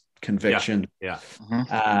Baptist conviction. Yeah.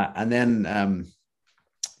 And then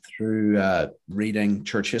through reading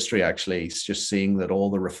church history, actually, just seeing that all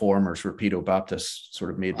the reformers were Pedo Baptists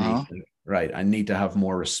sort of made me think, right, I need to have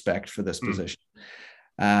more respect for this position.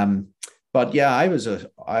 But yeah, I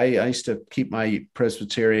used to keep my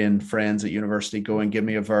Presbyterian friends at university going, give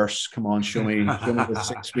me a verse. Come on, show me the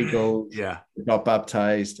 6-week-old. Yeah. Got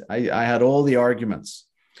baptized. I had all the arguments.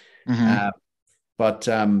 But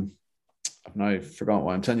I've now forgotten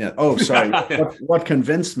what I'm telling you. Oh, sorry. What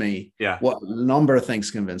convinced me? Yeah. What a number of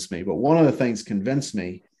things convinced me, but one of the things convinced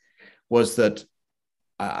me was that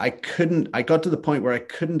I got to the point where I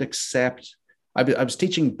couldn't accept. I was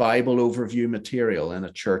teaching Bible overview material in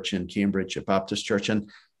a church in Cambridge, a Baptist church, and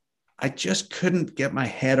I just couldn't get my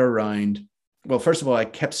head around. Well, first of all, I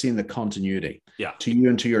kept seeing the continuity. Yeah. To you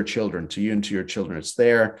and to your children, to you and to your children. It's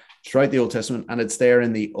there throughout the Old Testament, and it's there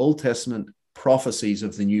in the Old Testament prophecies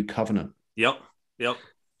of the New Covenant. Yep.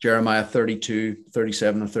 Jeremiah 32,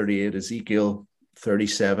 37 and 38, Ezekiel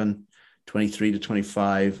 37, 23 to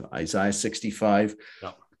 25, Isaiah 65,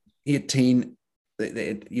 18.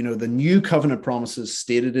 The New Covenant promises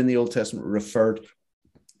stated in the Old Testament referred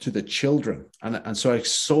to the children. And so I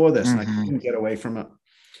saw this and I couldn't get away from it.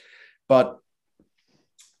 But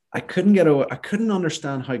I couldn't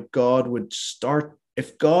understand how God would start.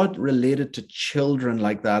 If God related to children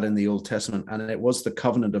like that in the Old Testament, and it was the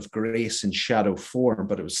covenant of grace in shadow form,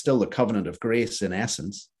 but it was still the covenant of grace in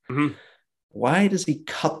essence, why does he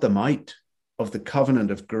cut them out of the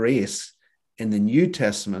covenant of grace in the New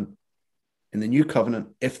Testament, in the New Covenant,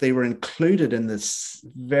 if they were included in this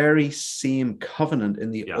very same covenant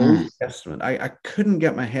in the Old Testament? I couldn't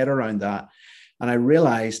get my head around that. And I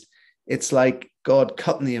realized it's like God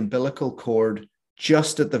cutting the umbilical cord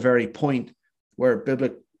just at the very point where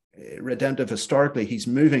biblical redemptive historically, he's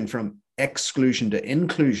moving from exclusion to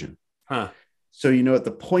inclusion. So, at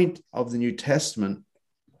the point of the New Testament,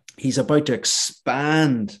 he's about to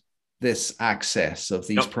expand this access of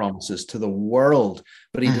these promises to the world,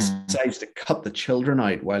 but he decides to cut the children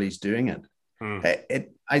out while he's doing it.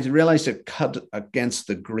 I realized it cut against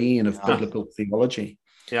the grain of biblical theology.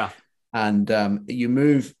 Yeah. And you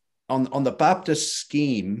move on the Baptist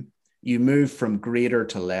scheme, you move from greater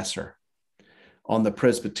to lesser. On the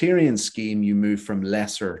Presbyterian scheme, you move from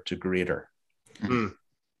lesser to greater. The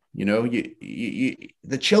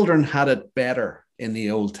children had it better in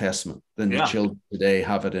the Old Testament than the children today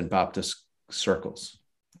have it in Baptist circles.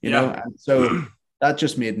 And so that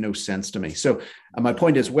just made no sense to me. So my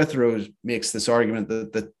point is, Witherow makes this argument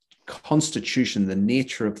that the constitution, the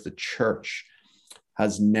nature of the church,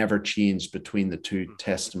 has never changed between the two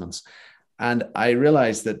testaments. And I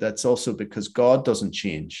realize that that's also because God doesn't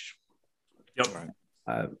change. Yep.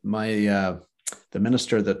 The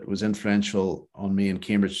minister that was influential on me in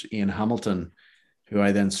Cambridge, Ian Hamilton, who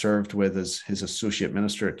I then served with as his associate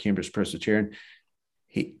minister at Cambridge Presbyterian,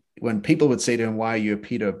 when people would say to him, "Why are you a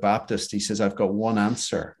Pedo Baptist?" he says, "I've got one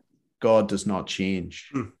answer: God does not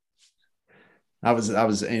change." That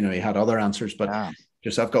was he had other answers, but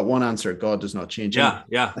just I've got one answer: God does not change. Yeah.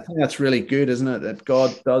 I think that's really good, isn't it? That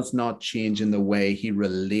God does not change in the way he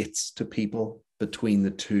relates to people between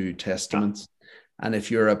the two testaments. And if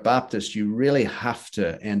you're a Baptist, you really have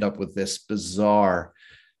to end up with this bizarre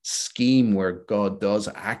scheme where God does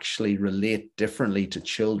actually relate differently to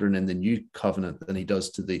children in the New Covenant than he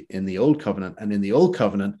does in the Old Covenant. And in the Old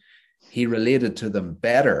Covenant, he related to them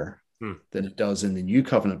better than it does in the New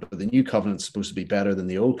Covenant. But the New Covenant is supposed to be better than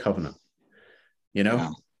the Old Covenant.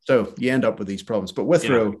 So you end up with these problems. But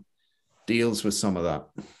Witherow deals with some of that.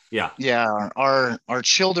 Yeah. Our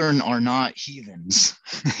children are not heathens,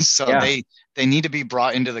 so they need to be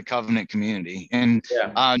brought into the covenant community. And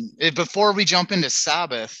before we jump into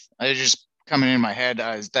Sabbath, I just coming in my head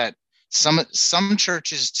is that some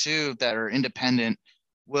churches too that are independent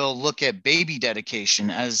will look at baby dedication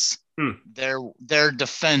as their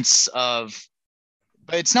defense of,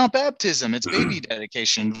 but it's not baptism, it's baby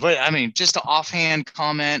dedication. But I mean, just an offhand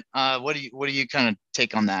comment. What do you kind of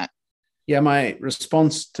take on that? Yeah, my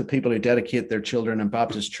response to people who dedicate their children in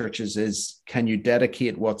Baptist churches is, can you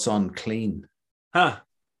dedicate what's unclean? Huh.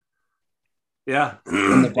 Yeah.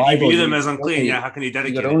 In the Bible, if you view them as unclean, how can you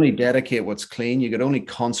dedicate You could only dedicate what's clean. You could only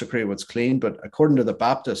consecrate what's clean. But according to the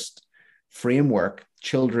Baptist framework,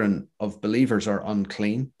 children of believers are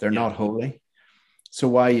unclean. They're not holy. So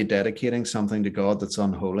why are you dedicating something to God that's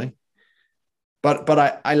unholy? But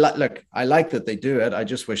I like that they do it. I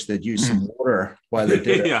just wish they'd use some water while they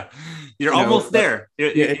do it. You're almost there.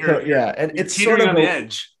 It's sort of on the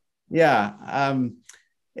edge.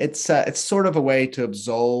 It's sort of a way to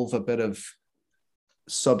absolve a bit of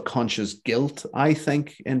subconscious guilt, I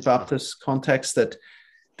think, in Baptist context, that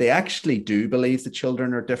they actually do believe the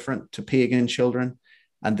children are different to pagan children,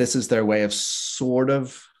 and this is their way of sort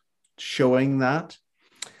of showing that.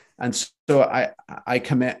 And so I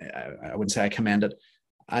wouldn't say I commend it.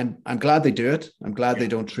 I'm glad they do it. I'm glad they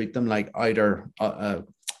don't treat them like either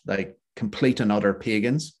like complete and utter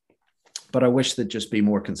pagans. But I wish they'd just be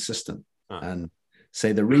more consistent and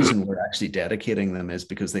say the reason we're actually dedicating them is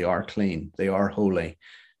because they are clean, they are holy,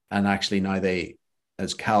 and actually now they,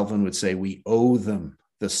 as Calvin would say, we owe them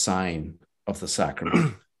the sign of the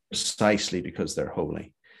sacrament precisely because they're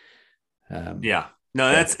holy. No,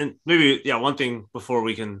 that's, and maybe, one thing before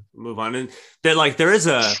we can move on, and that, like, there is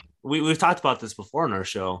we've talked about this before in our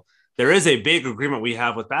show. There is a big agreement we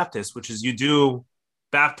have with Baptists, which is you do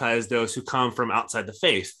baptize those who come from outside the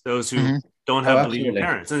faith, those who don't have believing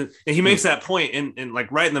parents. And he makes that point in like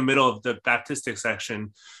right in the middle of the Baptistic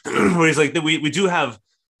section where he's like, we do have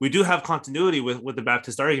continuity with the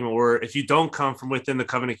Baptist argument, where if you don't come from within the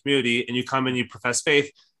covenant community and you come and you profess faith,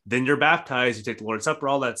 then you're baptized, you take the Lord's Supper,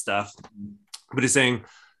 all that stuff. But he's saying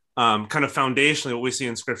kind of foundationally what we see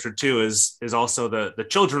in scripture too is also the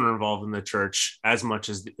children are involved in the church as much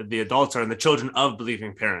as the adults are, and the children of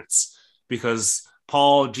believing parents, because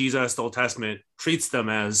Paul, Jesus, the Old Testament treats them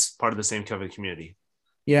as part of the same covenant community.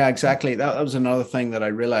 Yeah, exactly. That was another thing that I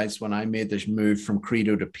realized when I made this move from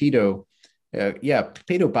credo to pedo.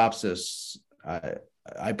 Pedo Baptists,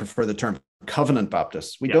 I prefer the term covenant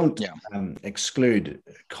Baptists. We don't exclude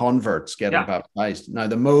converts getting baptized. Now,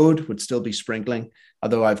 the mode would still be sprinkling,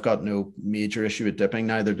 although I've got no major issue with dipping.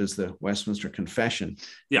 Neither does the Westminster Confession.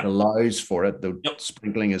 It allows for it, though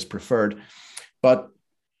sprinkling is preferred. But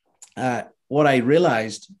what I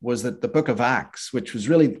realized was that the book of Acts, which was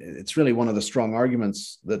really one of the strong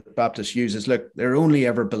arguments that Baptists use, is, look, they're only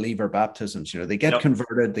ever believer baptisms. They get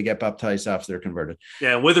converted, they get baptized after they're converted.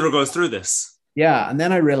 Yeah, Witherow goes through this. Yeah, and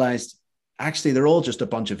then I realized, actually, they're all just a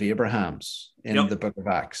bunch of Abrahams in the book of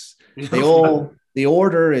Acts. The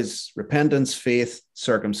order is repentance, faith,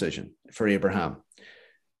 circumcision for Abraham.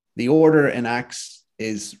 The order in Acts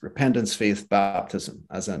is repentance, faith, baptism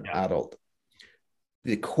as an adult.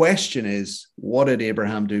 The question is, what did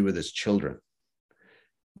Abraham do with his children?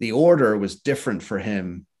 The order was different for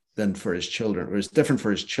him than for his children. It was different for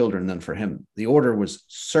his children than for him. The order was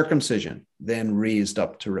circumcision, then raised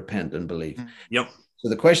up to repent and believe. So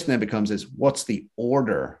the question then becomes is, what's the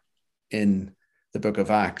order in the book of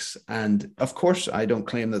Acts? And of course, I don't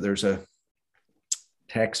claim that there's a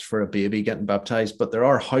text for a baby getting baptized, but there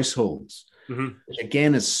are households, which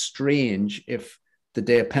again is strange if the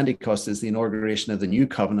day of Pentecost is the inauguration of the new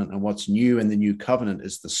covenant, and what's new in the new covenant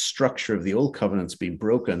is the structure of the old covenant's been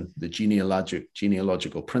broken, the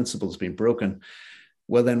genealogical principles being broken.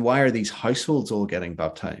 Well, then why are these households all getting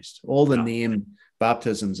baptized? All the named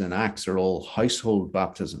baptisms in Acts are all household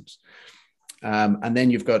baptisms. And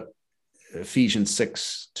then you've got Ephesians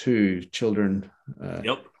 6:2, children,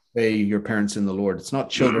 obey your parents in the Lord. It's not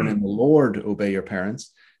children in the Lord, obey your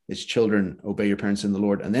parents. It's children, obey your parents in the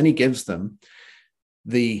Lord. And then he gives them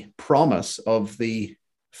the promise of the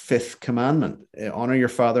fifth commandment: honor your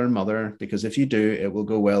father and mother, because if you do, it will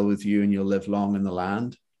go well with you and you'll live long in the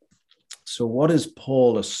land. So what is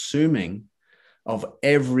Paul assuming of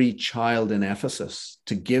every child in Ephesus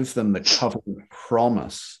to give them the covenant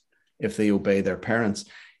promise if they obey their parents?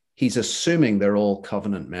 He's assuming they're all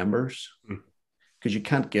covenant members, because you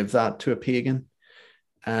can't give that to a pagan.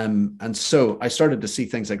 And so I started to see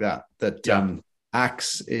things like that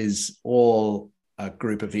Acts is all a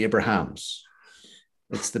group of Abrahams.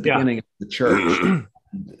 It's the beginning of the church.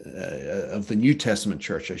 of the New Testament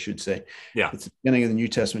church, I should say. Yeah. It's the beginning of the New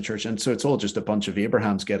Testament church. And so it's all just a bunch of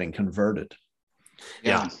Abrahams getting converted.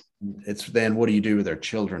 Yeah. It's then what do you do with their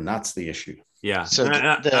children? That's the issue. Yeah. So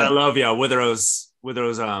I love, Witherow's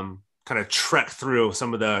kind of trek through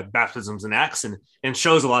some of the baptisms in Acts and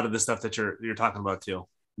shows a lot of the stuff that you're talking about too.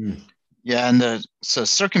 Yeah. And so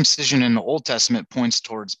circumcision in the Old Testament points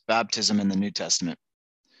towards baptism in the New Testament.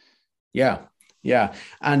 Yeah. Yeah.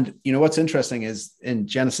 And what's interesting is in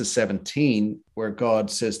Genesis 17, where God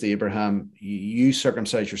says to Abraham, you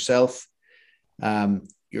circumcise yourself,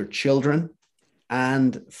 your children,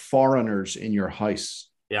 and foreigners in your house.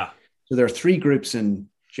 Yeah. So there are three groups in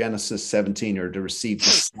Genesis 17 are to receive the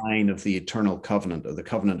sign of the eternal covenant, or the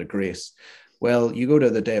covenant of grace. Well, you go to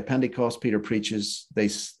the day of Pentecost, Peter preaches, they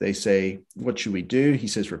say, what should we do? He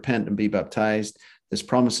says, repent and be baptized. This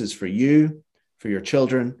promise is for you, for your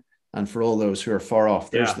children, and for all those who are far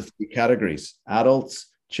off. There's the three categories: adults,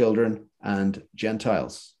 children, and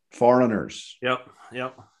Gentiles, foreigners. Yep.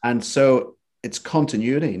 And so it's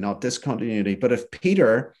continuity, not discontinuity. But if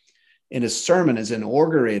Peter, in his sermon, is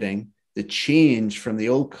inaugurating the change from the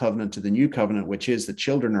old covenant to the new covenant, which is the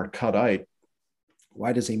children are cut out,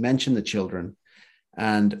 why does he mention the children?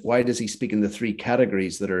 And why does he speak in the three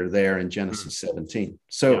categories that are there in Genesis 17?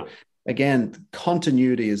 So again,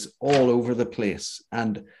 continuity is all over the place.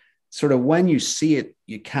 And sort of when you see it,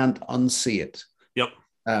 you can't unsee it. Yep.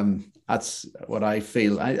 That's what I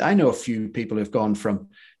feel. I know a few people who've gone from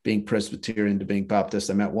being Presbyterian to being Baptist.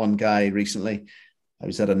 I met one guy recently. I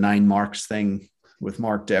was at a 9 Marks thing with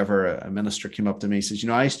Mark Dever. A minister came up to me and says,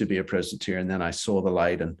 I used to be a Presbyterian, then I saw the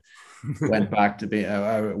light and went back to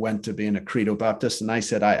being a Credo Baptist. And I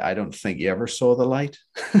said, I don't think you ever saw the light.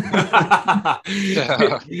 Because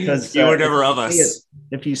you were never of us.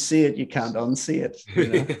 If you see it, you can't unsee it.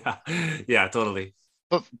 Yeah, totally.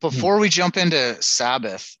 But before we jump into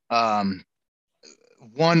Sabbath, one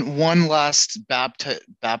last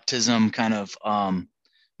baptism kind of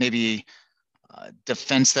maybe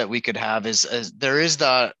defense that we could have is there is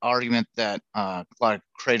the argument that a lot of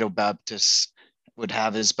Credo Baptists would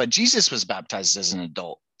have is, but Jesus was baptized as an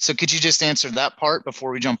adult. So could you just answer that part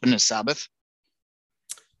before we jump into Sabbath?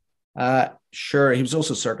 Sure. He was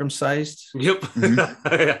also circumcised. Yep.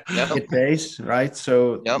 Mm-hmm. 8 days, right?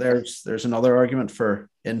 So yep. there's another argument for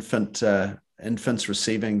infants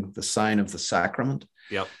receiving the sign of the sacrament.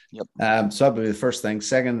 Yep. So that would be the first thing.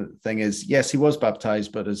 Second thing is, yes, he was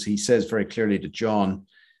baptized, but as he says very clearly to John,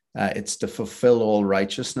 it's to fulfill all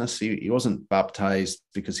righteousness. He wasn't baptized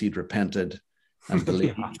because he'd repented and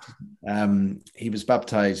believed. He was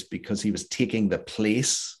baptized because he was taking the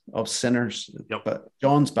place of sinners. Yep. But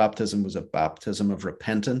John's baptism was a baptism of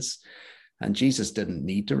repentance, and Jesus didn't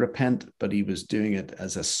need to repent, but he was doing it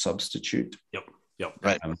as a substitute. Yep.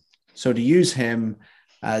 Right. So to use him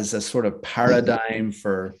as a sort of paradigm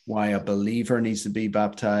for why a believer needs to be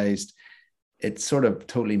baptized, it sort of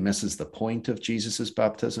totally misses the point of Jesus's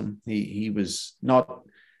baptism. He was not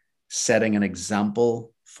setting an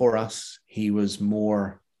example for us. He was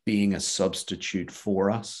more being a substitute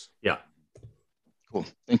for us. Yeah. Cool.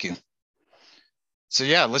 Thank you. So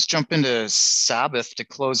let's jump into Sabbath to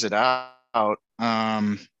close it out.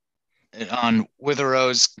 On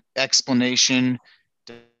Witherow's explanation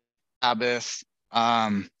to Sabbath,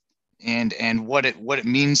 and what it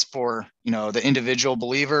means for the individual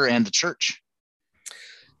believer and the church.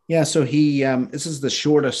 Yeah, so he this is the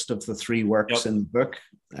shortest of the 3 works in the book,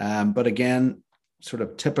 but again, sort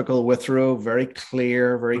of typical Witherow, very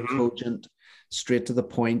clear, very cogent, straight to the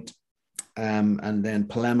point, and then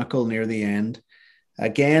polemical near the end.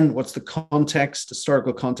 Again, what's the context?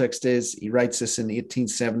 Historical context is he writes this in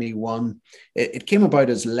 1871. It came about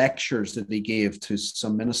as lectures that he gave to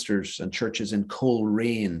some ministers and churches in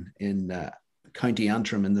Coleraine in County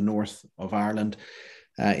Antrim in the north of Ireland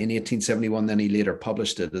in 1871. Then he later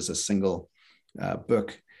published it as a single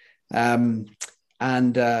book. And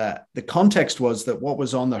the context was that what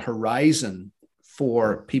was on the horizon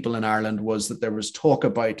for people in Ireland was that there was talk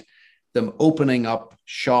about them opening up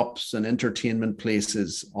shops and entertainment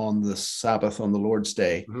places on the Sabbath, on the Lord's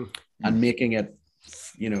Day, and making it,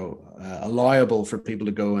 allowable for people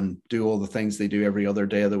to go and do all the things they do every other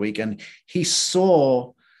day of the week. And he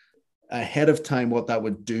saw ahead of time what that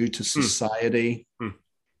would do to society,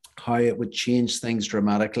 how it would change things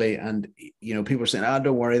dramatically. And, people were saying,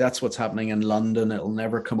 don't worry, that's what's happening in London. It'll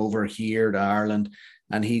never come over here to Ireland.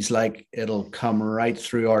 And he's like, it'll come right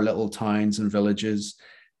through our little towns and villages,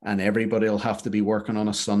 and everybody will have to be working on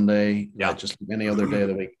a Sunday, just like any other day of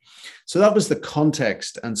the week. So that was the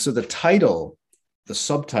context. And so the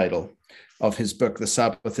subtitle of his book, The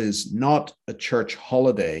Sabbath, is not a church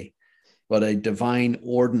holiday, but a divine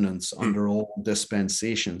ordinance under all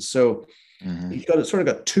dispensations. So he's got sort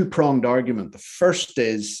of got two-pronged argument. The first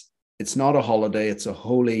is it's not a holiday, it's a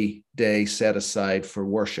holy day set aside for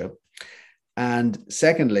worship. And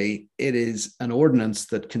secondly, it is an ordinance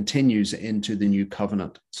that continues into the new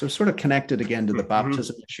covenant. So sort of connected again to the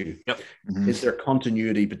baptism issue. Yep. Is there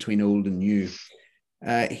continuity between old and new?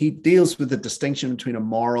 He deals with the distinction between a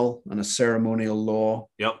moral and a ceremonial law.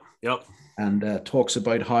 Yep. And talks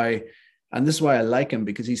about how, and this is why I like him,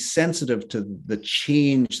 because he's sensitive to the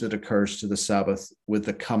change that occurs to the Sabbath with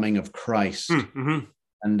the coming of Christ.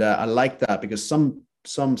 And I like that, because some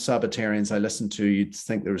Sabbatarians I listen to, you'd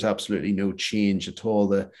think there was absolutely no change at all.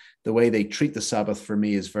 The way they treat the Sabbath for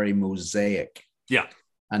me is very Mosaic. Yeah.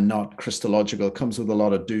 And not Christological. It comes with a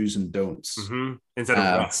lot of do's and don'ts. Instead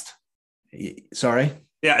of rest. Sorry?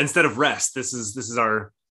 Yeah, instead of rest. This is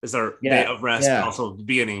our day of rest, but also the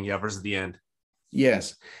beginning, versus the end.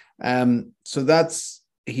 Yes. So that's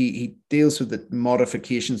he deals with the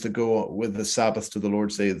modifications that go with the Sabbath to the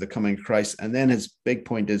Lord's Day, the coming of Christ. And then his big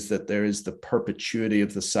point is that there is the perpetuity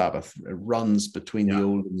of the Sabbath. It runs between the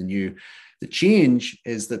old and the new. The change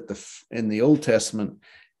is that in the Old Testament,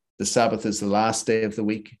 the Sabbath is the last day of the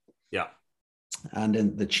week. Yeah. And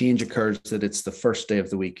then the change occurs that it's the first day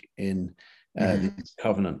of the week in the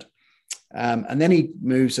covenant. And then he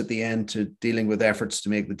moves at the end to dealing with efforts to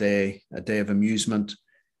make the day a day of amusement,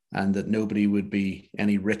 and that nobody would be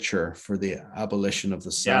any richer for the abolition of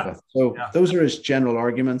the Sabbath. So those are his general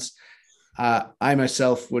arguments. I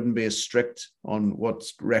myself wouldn't be as strict on what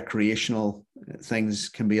recreational things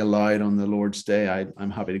can be allowed on the Lord's Day.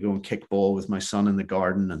 I'm happy to go and kick ball with my son in the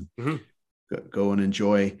garden and go and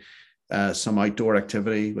enjoy some outdoor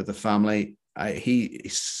activity with the family. He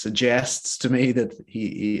suggests to me that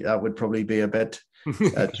that would probably be a bit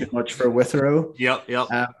too much for Witherow.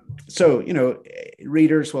 So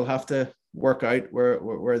readers will have to work out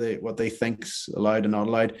what they think's allowed and not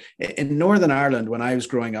allowed. In Northern Ireland, when I was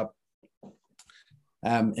growing up,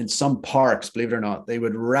 in some parks, believe it or not, they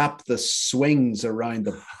would wrap the swings around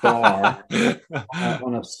the bar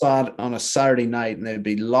on a Saturday night, and they'd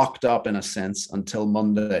be locked up in a sense until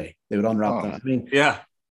Monday. They would unwrap them. I mean,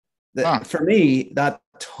 for me, that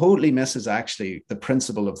totally misses actually the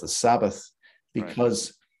principle of the Sabbath,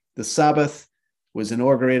 because the Sabbath was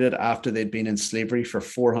inaugurated after they'd been in slavery for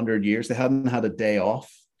 400 years. They hadn't had a day off.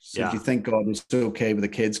 So if you think God was okay with the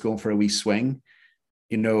kids going for a wee swing,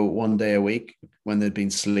 one day a week when they'd been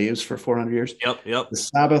slaves for 400 years. The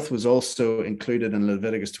Sabbath was also included in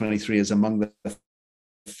Leviticus 23 as among the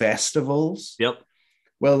festivals.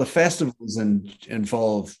 Well, the festivals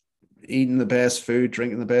involve eating the best food,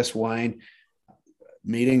 drinking the best wine,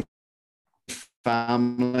 meeting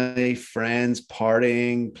family, friends,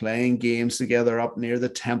 partying, playing games together up near the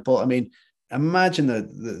temple. I mean, imagine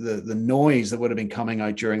the noise that would have been coming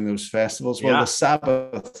out during those festivals. Well, the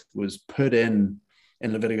Sabbath was put in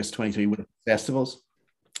Leviticus 23 with festivals.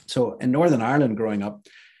 So in Northern Ireland growing up,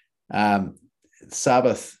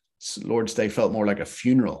 Sabbath, Lord's Day, felt more like a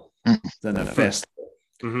funeral than a festival.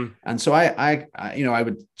 And so I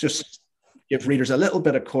would just give readers a little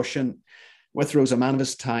bit of caution. Witherow's a man of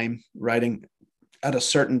his time, writing at a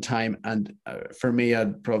certain time, and for me,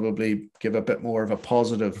 I'd probably give a bit more of a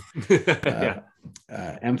positive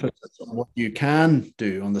emphasis on what you can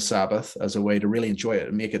do on the Sabbath as a way to really enjoy it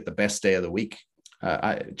and make it the best day of the week.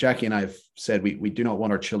 Jackie and I have said we do not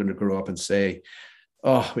want our children to grow up and say,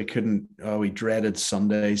 we dreaded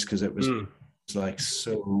Sundays because it was like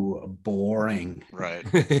so boring. Right.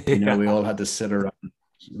 We all had to sit around,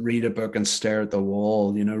 read a book and stare at the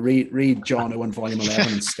wall, read John Owen volume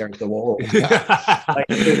 11 and stare at the wall.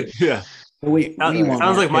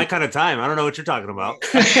 Sounds like my kind of time. I don't know what you're talking about.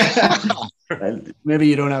 Maybe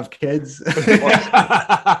you don't have kids.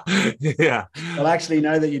 Well, actually,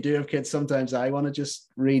 now that you do have kids, sometimes I want to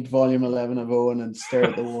just read volume 11 of Owen and stare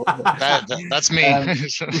at the wall. That's me.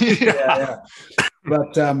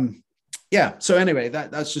 But so anyway,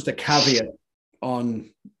 that's just a caveat on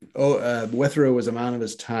Witherow was a man of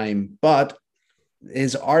his time, but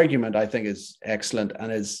his argument, I think, is excellent,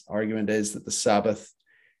 and his argument is that the Sabbath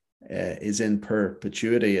is in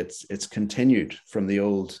perpetuity. It's continued from the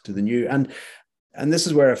old to the new, and this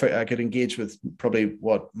is where if I could engage with probably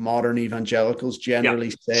what modern evangelicals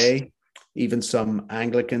generally say, even some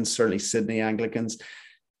Anglicans, certainly Sydney Anglicans.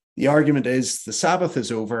 The argument is the Sabbath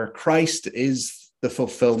is over. Christ is the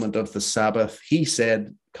fulfillment of the Sabbath. He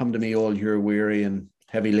said, "Come to me, all you're weary and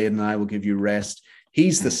heavy laden, and I will give you rest."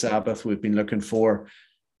 He's the Sabbath we've been looking for.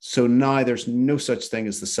 So now there's no such thing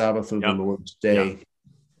as the Sabbath of the Lord's Day.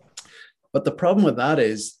 But the problem with that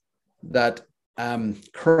is that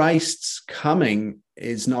Christ's coming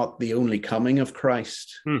is not the only coming of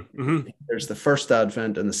Christ. Mm-hmm. There's the first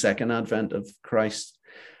advent and the second advent of Christ.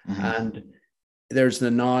 And there's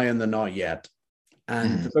the now and the not yet.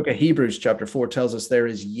 And the book of Hebrews chapter 4 tells us there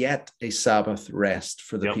is yet a Sabbath rest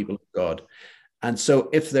for the people of God. And so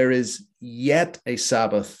if there is yet a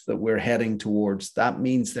Sabbath that we're heading towards, that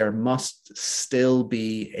means there must still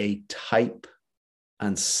be a type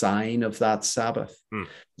and sign of that Sabbath.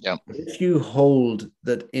 If you hold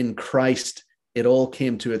that in Christ it all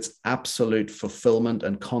came to its absolute fulfillment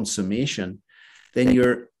and consummation,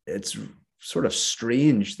 then it's sort of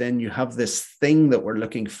strange. Then you have this thing that we're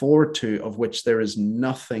looking forward to, of which there is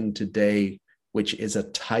nothing today, which is a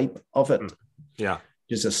type of it.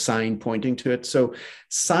 Is a sign pointing to it. So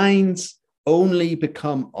signs only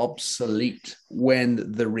become obsolete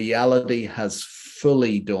when the reality has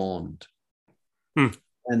fully dawned. And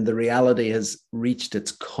the reality has reached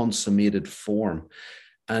its consummated form.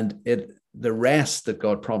 And the rest that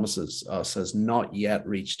God promises us has not yet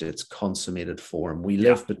reached its consummated form. We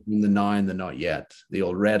live between the now and the not yet, the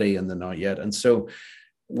already and the not yet. And so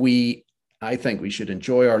I think we should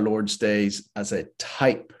enjoy our Lord's days as a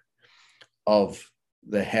type of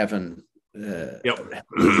the heaven. And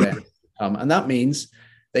that means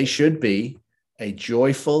they should be a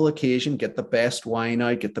joyful occasion. Get the best wine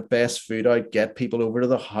out, get the best food out, get people over to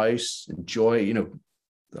the house, enjoy,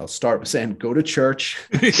 I'll start by saying, go to church.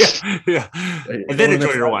 And then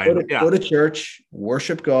enjoy your wine. Go to church,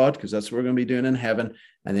 worship God, because that's what we're going to be doing in heaven.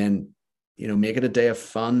 And then, make it a day of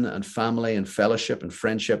fun and family and fellowship and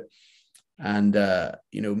friendship. And,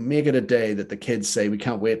 make it a day that the kids say, we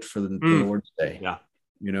can't wait for the Lord's Day.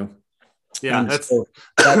 That's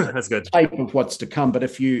good. Type of what's to come. But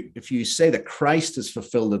if you say that Christ has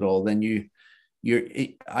fulfilled it all, then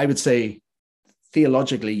I would say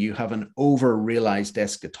theologically you have an over-realized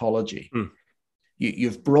eschatology.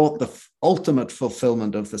 You've brought the ultimate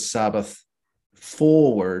fulfillment of the Sabbath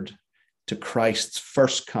forward to Christ's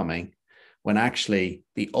first coming, when actually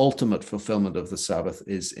the ultimate fulfillment of the Sabbath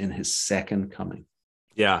is in his second coming.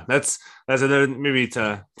 Yeah, that's another, maybe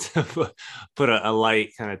to put a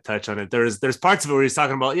light kind of touch on it. There's parts of it where he's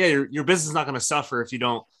talking about, your business is not going to suffer if you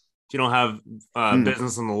don't have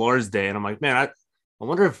business on the Lord's Day. And I'm like, man, I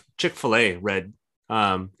wonder if Chick-fil-A read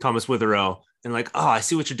Thomas Witherow and like, oh, I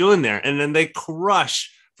see what you're doing there. And then they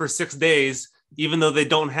crush for 6 days, even though they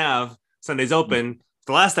don't have Sundays open.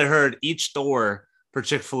 The last I heard, each store for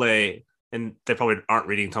Chick-fil-A, and they probably aren't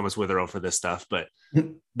reading Thomas Witherow for this stuff, but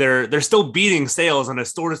they're still beating sales on a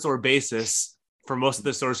store-to-store basis for most of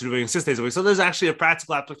the stores who are doing 6 days a week. So there's actually a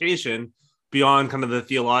practical application beyond kind of the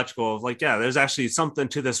theological of like, there's actually something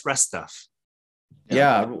to this rest stuff.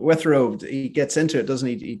 Yeah, Witherow, he gets into it, doesn't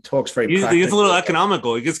he? He talks very practical. He gets a little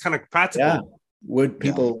economical. He gets kind of practical. Yeah.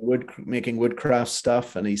 Making woodcraft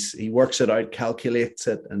stuff, and he works it out, calculates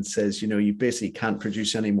it, and says, you basically can't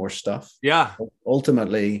produce any more stuff. Yeah.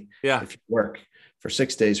 Ultimately, if you work for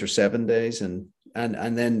 6 days or 7 days, and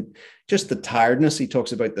then just the tiredness. He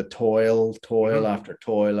talks about the toil after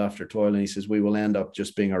toil after toil, and he says we will end up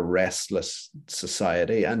just being a restless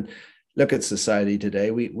society. And look at society today.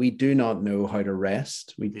 We do not know how to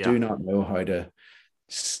rest. We do not know how to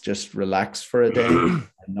just relax for a day and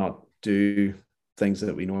not do things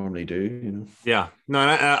that we normally do. Yeah, no,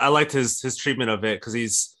 I liked his treatment of it, because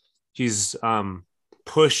he's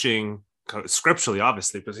pushing scripturally,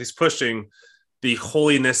 obviously, but he's pushing the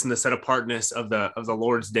holiness and the set apartness of the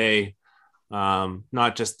Lord's Day,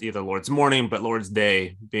 not just either Lord's morning, but Lord's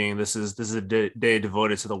Day, being this is a day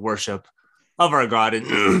devoted to the worship of our God.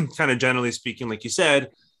 And kind of generally speaking, like you said,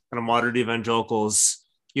 kind of modern evangelicals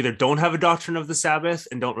either don't have a doctrine of the Sabbath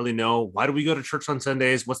and don't really know, why do we go to church on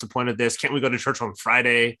Sundays? What's the point of this? Can't we go to church on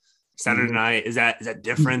Friday, Saturday night? Is that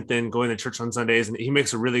different than going to church on Sundays? And he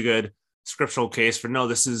makes a really good scriptural case for, no,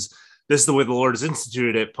 this is the way the Lord has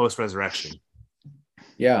instituted it post-resurrection.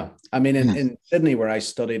 Yeah. I mean, in Sydney, where I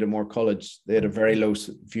studied at Moore College, they had a very low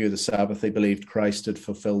view of the Sabbath. They believed Christ had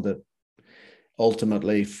fulfilled it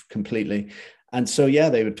ultimately, completely. And so,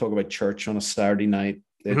 they would talk about church on a Saturday night.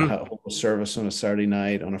 They'd have a service on a Saturday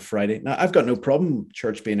night, on a Friday. Now, I've got no problem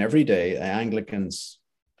church being every day. Anglicans,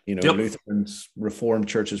 Lutherans, Reformed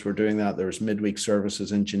churches were doing that. There was midweek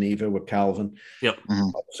services in Geneva with Calvin.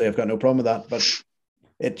 Obviously, I've got no problem with that. But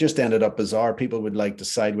it just ended up bizarre. People would like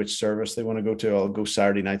decide which service they want to go to. I'll go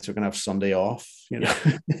Saturday night, so we're going to have Sunday off. And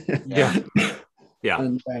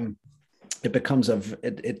it becomes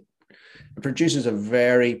it produces a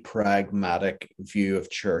very pragmatic view of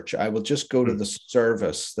church. I will just go to the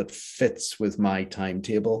service that fits with my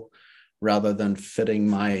timetable, rather than fitting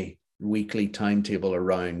my weekly timetable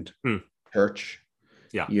around church.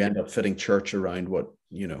 Yeah. you end up fitting church around what,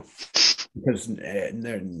 because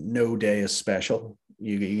no day is special.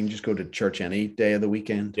 You can just go to church any day of the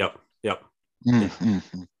weekend. Yep.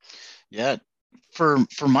 Mm-hmm. Yeah. For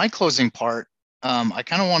my closing part, I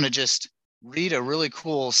kind of want to just read a really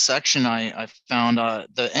cool section I found,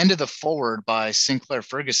 the end of the foreword by Sinclair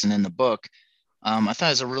Ferguson in the book. I thought it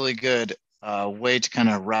was a really good way to kind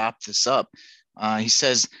of wrap this up. He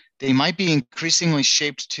says, they might be increasingly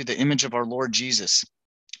shaped to the image of our Lord Jesus.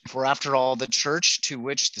 For after all, the church to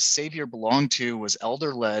which the Savior belonged to was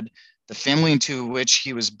elder-led, the family into which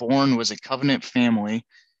he was born was a covenant family,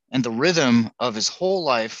 and the rhythm of his whole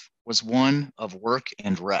life was one of work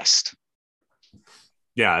and rest.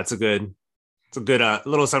 Yeah, it's a good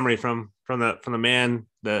little summary from the man,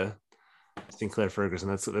 the Sinclair Ferguson.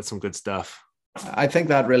 That's some good stuff. I think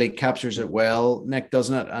that really captures it well, Nick,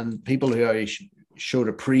 doesn't it? And people who I showed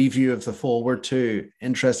a preview of the foreword to,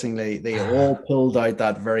 interestingly, they all pulled out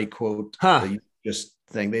that very quote that you just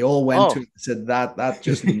think. They all went to it and said that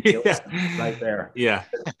just nails it right there. Yeah.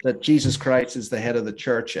 That Jesus Christ is the head of the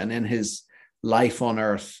church, and in his life on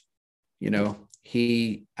earth,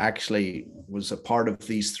 he actually was a part of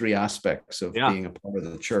these three aspects of being a part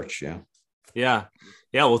of the church. Yeah.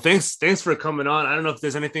 Well, thanks for coming on. I don't know if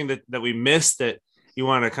there's anything that we missed that you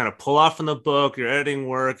want to kind of pull off from the book, your editing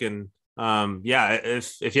work, and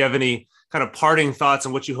if you have any kind of parting thoughts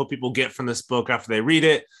on what you hope people get from this book after they read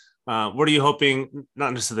it, what are you hoping,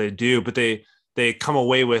 not just that they do, but they come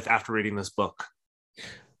away with after reading this book?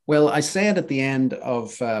 Well, I said at the end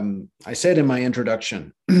of, I said in my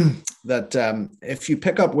introduction that if you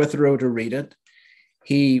pick up Witherow to read it,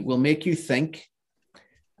 he will make you think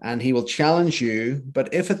and he will challenge you.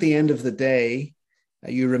 But if at the end of the day,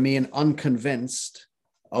 you remain unconvinced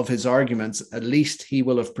of his arguments, at least he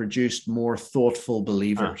will have produced more thoughtful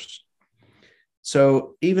believers.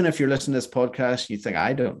 So even if you're listening to this podcast, you think,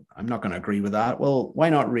 I'm not going to agree with that. Well, why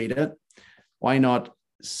not read it? Why not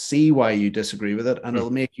see why you disagree with it? And it'll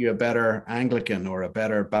make you a better Anglican or a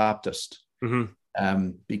better Baptist.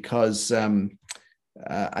 Because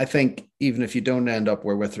I think even if you don't end up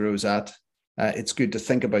where Witherow's at, it's good to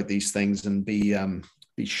think about these things and be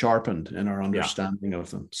sharpened in our understanding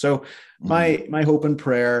of them. So my hope and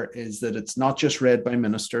prayer is that it's not just read by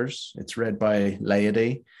ministers, it's read by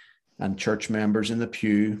laity and church members in the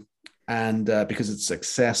pew, and because it's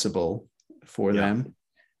accessible for them.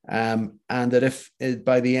 And that if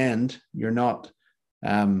by the end you're not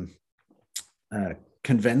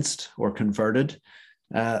convinced or converted,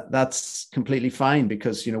 that's completely fine,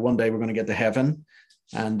 because one day we're going to get to heaven,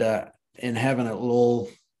 and in heaven it will all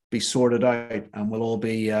be sorted out, and we'll all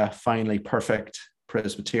be finally perfect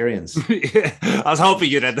Presbyterians. I was hoping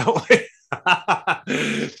you'd end that way.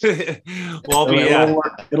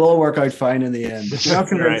 It'll all work out fine in the end. If you're not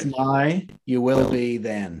convinced now, you will be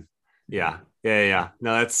then. Yeah.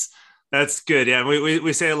 No, that's good. Yeah,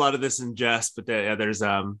 we say a lot of this in jest, but there's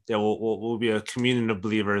we'll be a communion of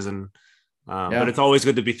believers, and but it's always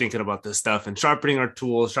good to be thinking about this stuff and sharpening our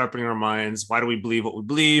tools, sharpening our minds. Why do we believe what we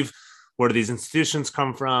believe? Where do these institutions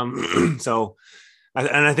come from? So,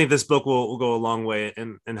 I think this book will go a long way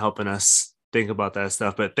in helping us think about that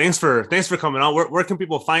stuff. But thanks for coming on. Where can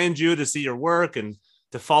people find you to see your work and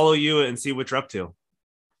to follow you and see what you're up to?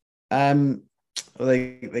 Well,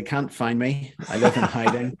 they can't find me. I live in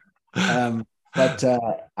hiding. But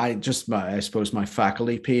I suppose my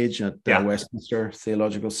faculty page at Westminster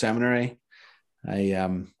Theological Seminary.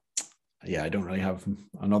 I don't really have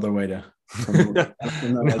another way to promote it.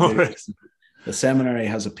 The seminary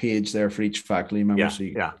has a page there for each faculty member, so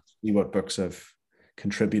you can see what books I've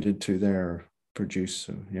contributed to there or produced.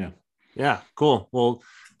 So cool. Well,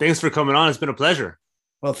 thanks for coming on. It's been a pleasure.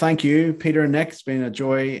 Well, thank you, Peter and Nick. It's been a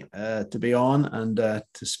joy to be on and to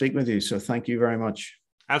speak with you. So thank you very much.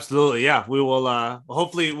 Absolutely. Yeah, we will.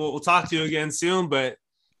 Hopefully we'll talk to you again soon. But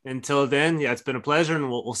until then, it's been a pleasure, and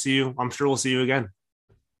we'll see you. I'm sure we'll see you again.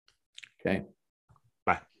 Okay.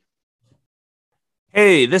 Bye.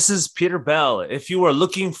 Hey, this is Peter Bell. If you are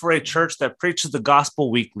looking for a church that preaches the gospel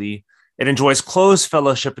weekly and enjoys close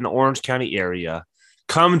fellowship in the Orange County area,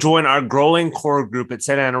 come join our growing core group at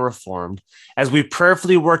Santa Ana Reformed as we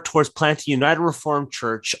prayerfully work towards planting United Reformed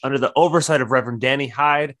Church under the oversight of Reverend Danny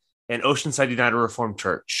Hyde and Oceanside United Reformed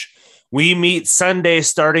Church. We meet Sunday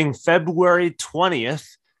starting February 20th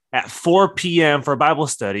at 4 p.m. for a Bible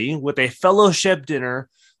study with a fellowship dinner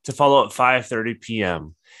to follow at 5:30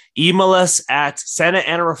 p.m. Email us at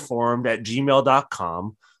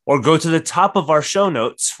santaanareformed@gmail.com or go to the top of our show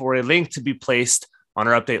notes for a link to be placed on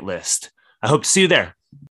our update list. I hope to see you there.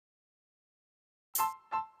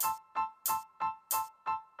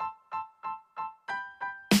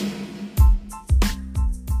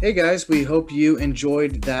 Hey guys, we hope you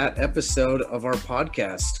enjoyed that episode of our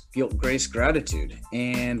podcast, Guilt, Grace, Gratitude.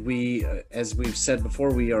 And we, as we've said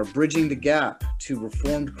before, we are bridging the gap to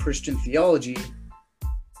Reformed Christian theology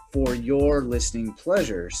for your listening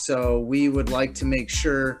pleasure. So we would like to make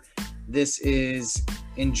sure this is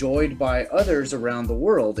enjoyed by others around the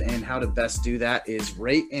world. And how to best do that is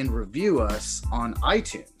rate and review us on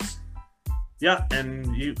iTunes. Yeah,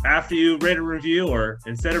 and after you rate and review, or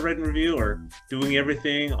instead of rating and review, or doing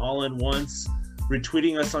everything all in once,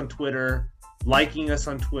 retweeting us on Twitter, liking us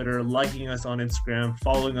on Twitter, liking us on Instagram,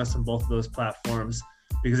 following us on both of those platforms,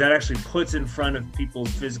 because that actually puts in front of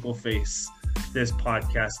people's physical face this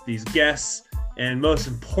podcast, these guests, and most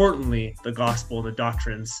importantly, the gospel and the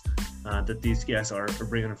doctrines that these guests are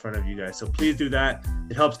bringing in front of you guys. So please do that.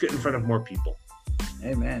 It helps get in front of more people.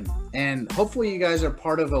 Amen. And hopefully you guys are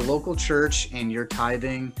part of a local church and you're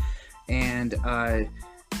tithing. And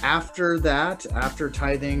after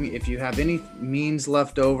tithing, if you have any means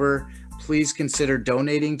left over, please consider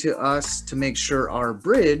donating to us to make sure our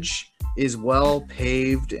bridge is well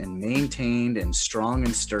paved and maintained and strong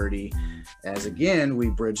and sturdy, as again, we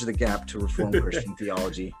bridge the gap to Reformed Christian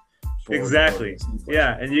theology. Exactly.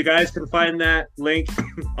 Yeah. And you guys can find that link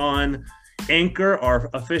on Anchor, our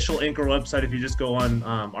official Anchor website. If you just go on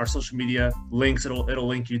our social media links, it'll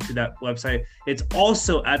link you to that website. It's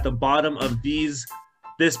also at the bottom of this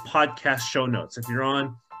podcast show notes. If you're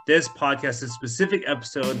on this podcast, a specific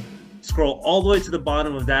episode, scroll all the way to the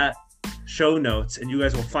bottom of that show notes, and you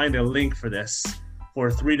guys will find a link for this for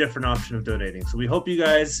 3 different options of donating. So we hope you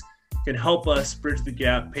guys can help us bridge the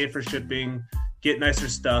gap, pay for shipping, get nicer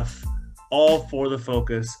stuff, all for the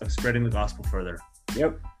focus of spreading the gospel further.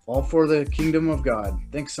 Yep. All for the kingdom of God.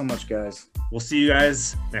 Thanks so much, guys. We'll see you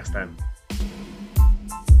guys next time.